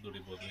ಆರಾಮಾಗಿ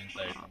ದುಡಿಬೋದು ಇಂಥ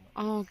ಐಟಮ್.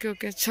 ಓಕೆ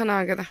ಓಕೆ,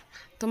 ಚೆನ್ನಾಗಿದೆ,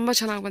 ತುಂಬ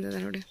ಚೆನ್ನಾಗಿ ಬಂದಿದೆ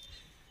ನೋಡಿ.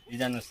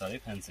 ಇದನ್ನು ಸಾರಿ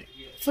ಫ್ಯಾನ್ಸಿ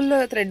ಫುಲ್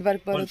ಥ್ರೆಡ್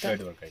ವರ್ಕ್ ಬರುತ್ತೆ.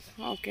 ಥ್ರೆಡ್ ವರ್ಕ್ ಐತೆ.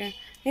 ಓಕೆ,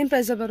 ಏನು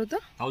ಪ್ರೈಸಲ್ಲಿ ಬರುತ್ತೆ?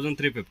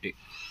 1350.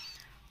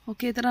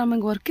 ಓಕೆ, ಈ ಥರ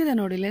ನಮಗೆ ವರ್ಕ್ ಇದೆ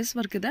ನೋಡಿ, ಲೇಸ್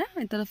ವರ್ಕ್ ಇದೆ,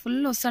 ಈ ಥರ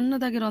ಫುಲ್ಲು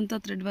ಸಣ್ಣದಾಗಿರೋಂಥ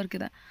ಥ್ರೆಡ್ ವರ್ಕ್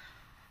ಇದೆ.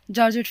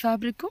 Georgette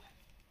fabric.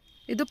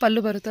 ಇದು ಪಲ್ಲು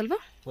ಬರುತ್ತಲ್ವಾ?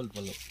 ಫುಲ್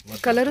ಪಲ್ಲು.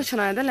 ಕಲರು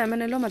ಚೆನ್ನಾಗಿದೆ,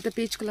 ಲೆಮನ್ ಎಲ್ಲೋ ಮತ್ತು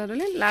ಪೀಚ್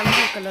ಕಲರಲ್ಲಿ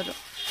ಲ್ಯಾವೆಂಡರ್ ಕಲರು.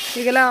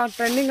 ಈಗೆಲ್ಲ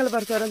ಟ್ರೆಂಡಿಂಗಲ್ಲಿ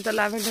ಬರ್ತಾ ಇರೋಂಥ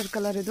ಲ್ಯಾವೆಂಡರ್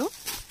ಕಲರ್ ಇದು.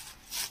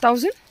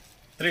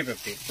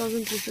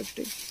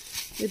 1350.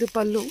 ಇದು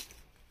ಪಲ್ಲು.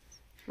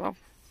 ವಾವ್,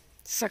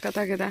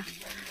 ಸಖತ್ತಾಗಿದೆ.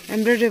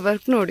 ಎಂಬ್ರಾಯ್ಡ್ರಿ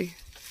ವರ್ಕ್ ನೋಡಿ,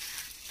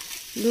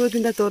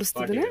 ದೂರದಿಂದ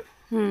ತೋರಿಸ್ತಿದ್ದೀನಿ.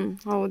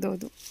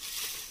 ಹೌದೌದು,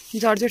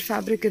 ಜಾರ್ಜೆಟ್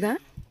ಫ್ಯಾಬ್ರಿಕ್ ಇದೆ.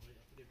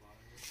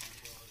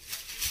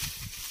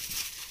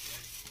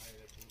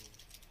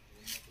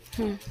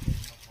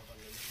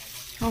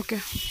 ಓಕೆ,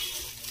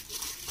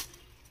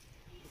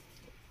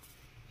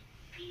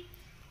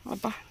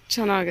 ಅಪ್ಪ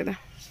ಚೆನ್ನಾಗಿದೆ,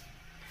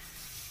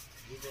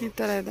 ಈ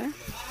ಥರ ಇದೆ.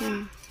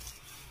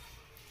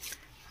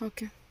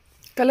 Okay,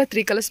 colour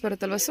 3 colours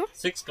ಬರುತ್ತಲ್ವಾ? So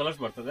 6 colours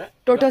ಬರ್ತದೆ.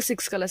 ಟೋಟಲ್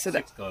 6 ಕಲರ್ಸ್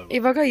ಇದೆ.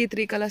 ಇವಾಗ ಈ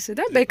 3 ಕಲರ್ಸ್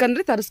ಇದೆ,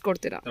 ಬೇಕಂದ್ರೆ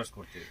ತರಿಸ್ಕೊಡ್ತೀರಾ?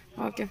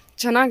 ಓಕೆ,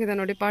 ಚೆನ್ನಾಗಿದೆ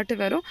ನೋಡಿ, ಪಾರ್ಟಿ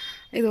ವೇರು.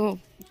 ಇದು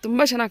ತುಂಬ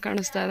ಚೆನ್ನಾಗಿ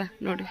ಕಾಣಿಸ್ತಾ ಇದೆ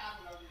ನೋಡಿ,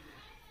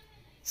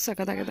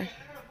 ಸಖತ್ತಾಗಿದೆ.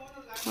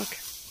 ಓಕೆ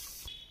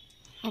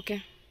ಓಕೆ,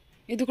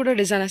 ಇದು ಕೂಡ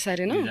ಡಿಸೈನರ್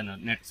ಸ್ಯಾರಿನಾ?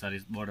 ನೆಟ್ ಸಾರಿ,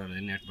 ಬಾರ್ಡರ್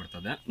ನೆಟ್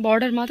ಬರ್ತದೆ.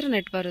 ಬಾರ್ಡರ್ ಮಾತ್ರ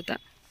ನೆಟ್ ಬರುತ್ತೆ.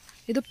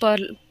 ಇದು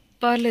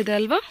ಪರ್ಲ್ ಇದೆ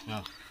ಅಲ್ವಾ?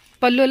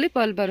 ಪಲ್ಲುವಲ್ಲಿ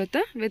ಪರ್ಲ್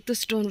ಬರುತ್ತೆ ವಿತ್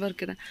ಸ್ಟೋನ್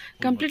ವರ್ಕ್ ಇದೆ.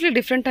 ಕಂಪ್ಲೀಟ್ಲಿ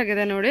ಡಿಫ್ರೆಂಟ್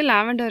ಆಗಿದೆ ನೋಡಿ.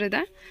 ಲ್ಯಾವೆಂಡರ್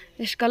ಇದೆ.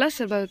 ಎಷ್ಟು ಕಲರ್ಸ್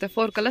ಬರುತ್ತೆ?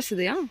 4 ಕಲರ್ಸ್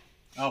ಇದೆಯಾ?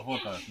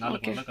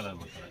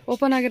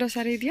 ಓಪನ್ ಆಗಿರೋ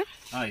ಸ್ಯಾರಿ ಇದೆಯಾ?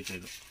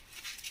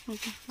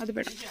 ಓಕೆ, ಅದು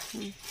ಬೇಡ.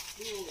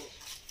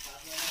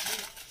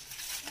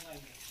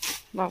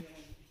 ವಾವ್,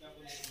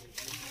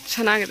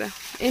 ಚೆನ್ನಾಗಿದೆ.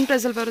 ಏನು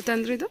ಪ್ರೈಸಲ್ಲಿ ಬರುತ್ತೆ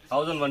ಅಂದರೆ ಇದು?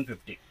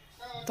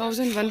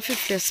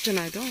 1150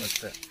 ಅಷ್ಟೇನಾ? ಇದು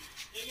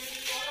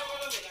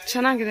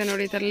ಚೆನ್ನಾಗಿದೆ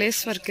ನೋಡಿ, ಈ ಥರ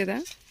ಲೇಸ್ ವರ್ಕ್ ಇದೆ.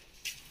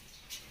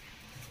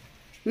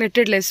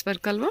 ನೆಟ್ಟೆಡ್ ಲೇಸ್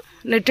ವರ್ಕ್ ಅಲ್ವಾ?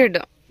 ನೆಟ್ಟೆಡ್.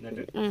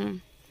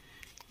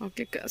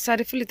 ಓಕೆ,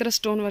 ಸ್ಯಾರಿ ಫುಲ್ ಈ ಥರ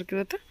ಸ್ಟೋನ್ ವರ್ಕ್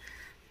ಇರುತ್ತೆ.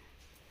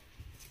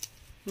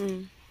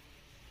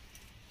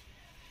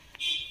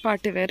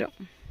 Party wear.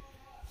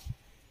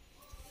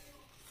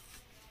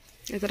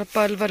 ಈ ಥರ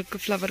ಪರ್ಲ್ ವರ್ಕ್,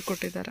 ಫ್ಲವರ್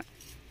ಕೊಟ್ಟಿದ್ದಾರೆ.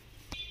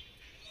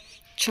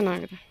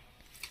 ಚೆನ್ನಾಗಿದೆ,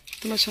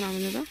 ತುಂಬ ಚೆನ್ನಾಗಿ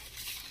ಬಂದಿದೆ.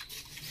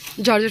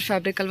 ಜಾರ್ಜೆಟ್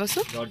ಫ್ಯಾಬ್ರಿಕ್ ಅಲ್ವಾ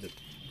ಸರ್?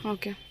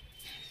 ಓಕೆ,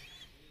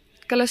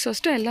 ಕಲರ್ಸ್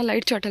ಅಷ್ಟೇ ಎಲ್ಲ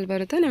ಲೈಟ್ ಚಾಟಲ್ಲಿ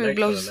ಬರುತ್ತೆ. ನಿಮಗೆ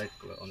ಬ್ಲೌಸ್.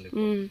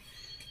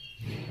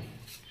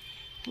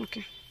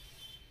 ಓಕೆ,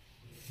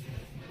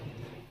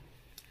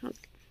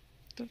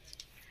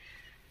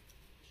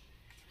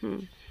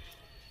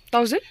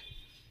 1150.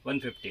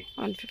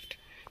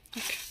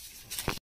 ಓಕೆ.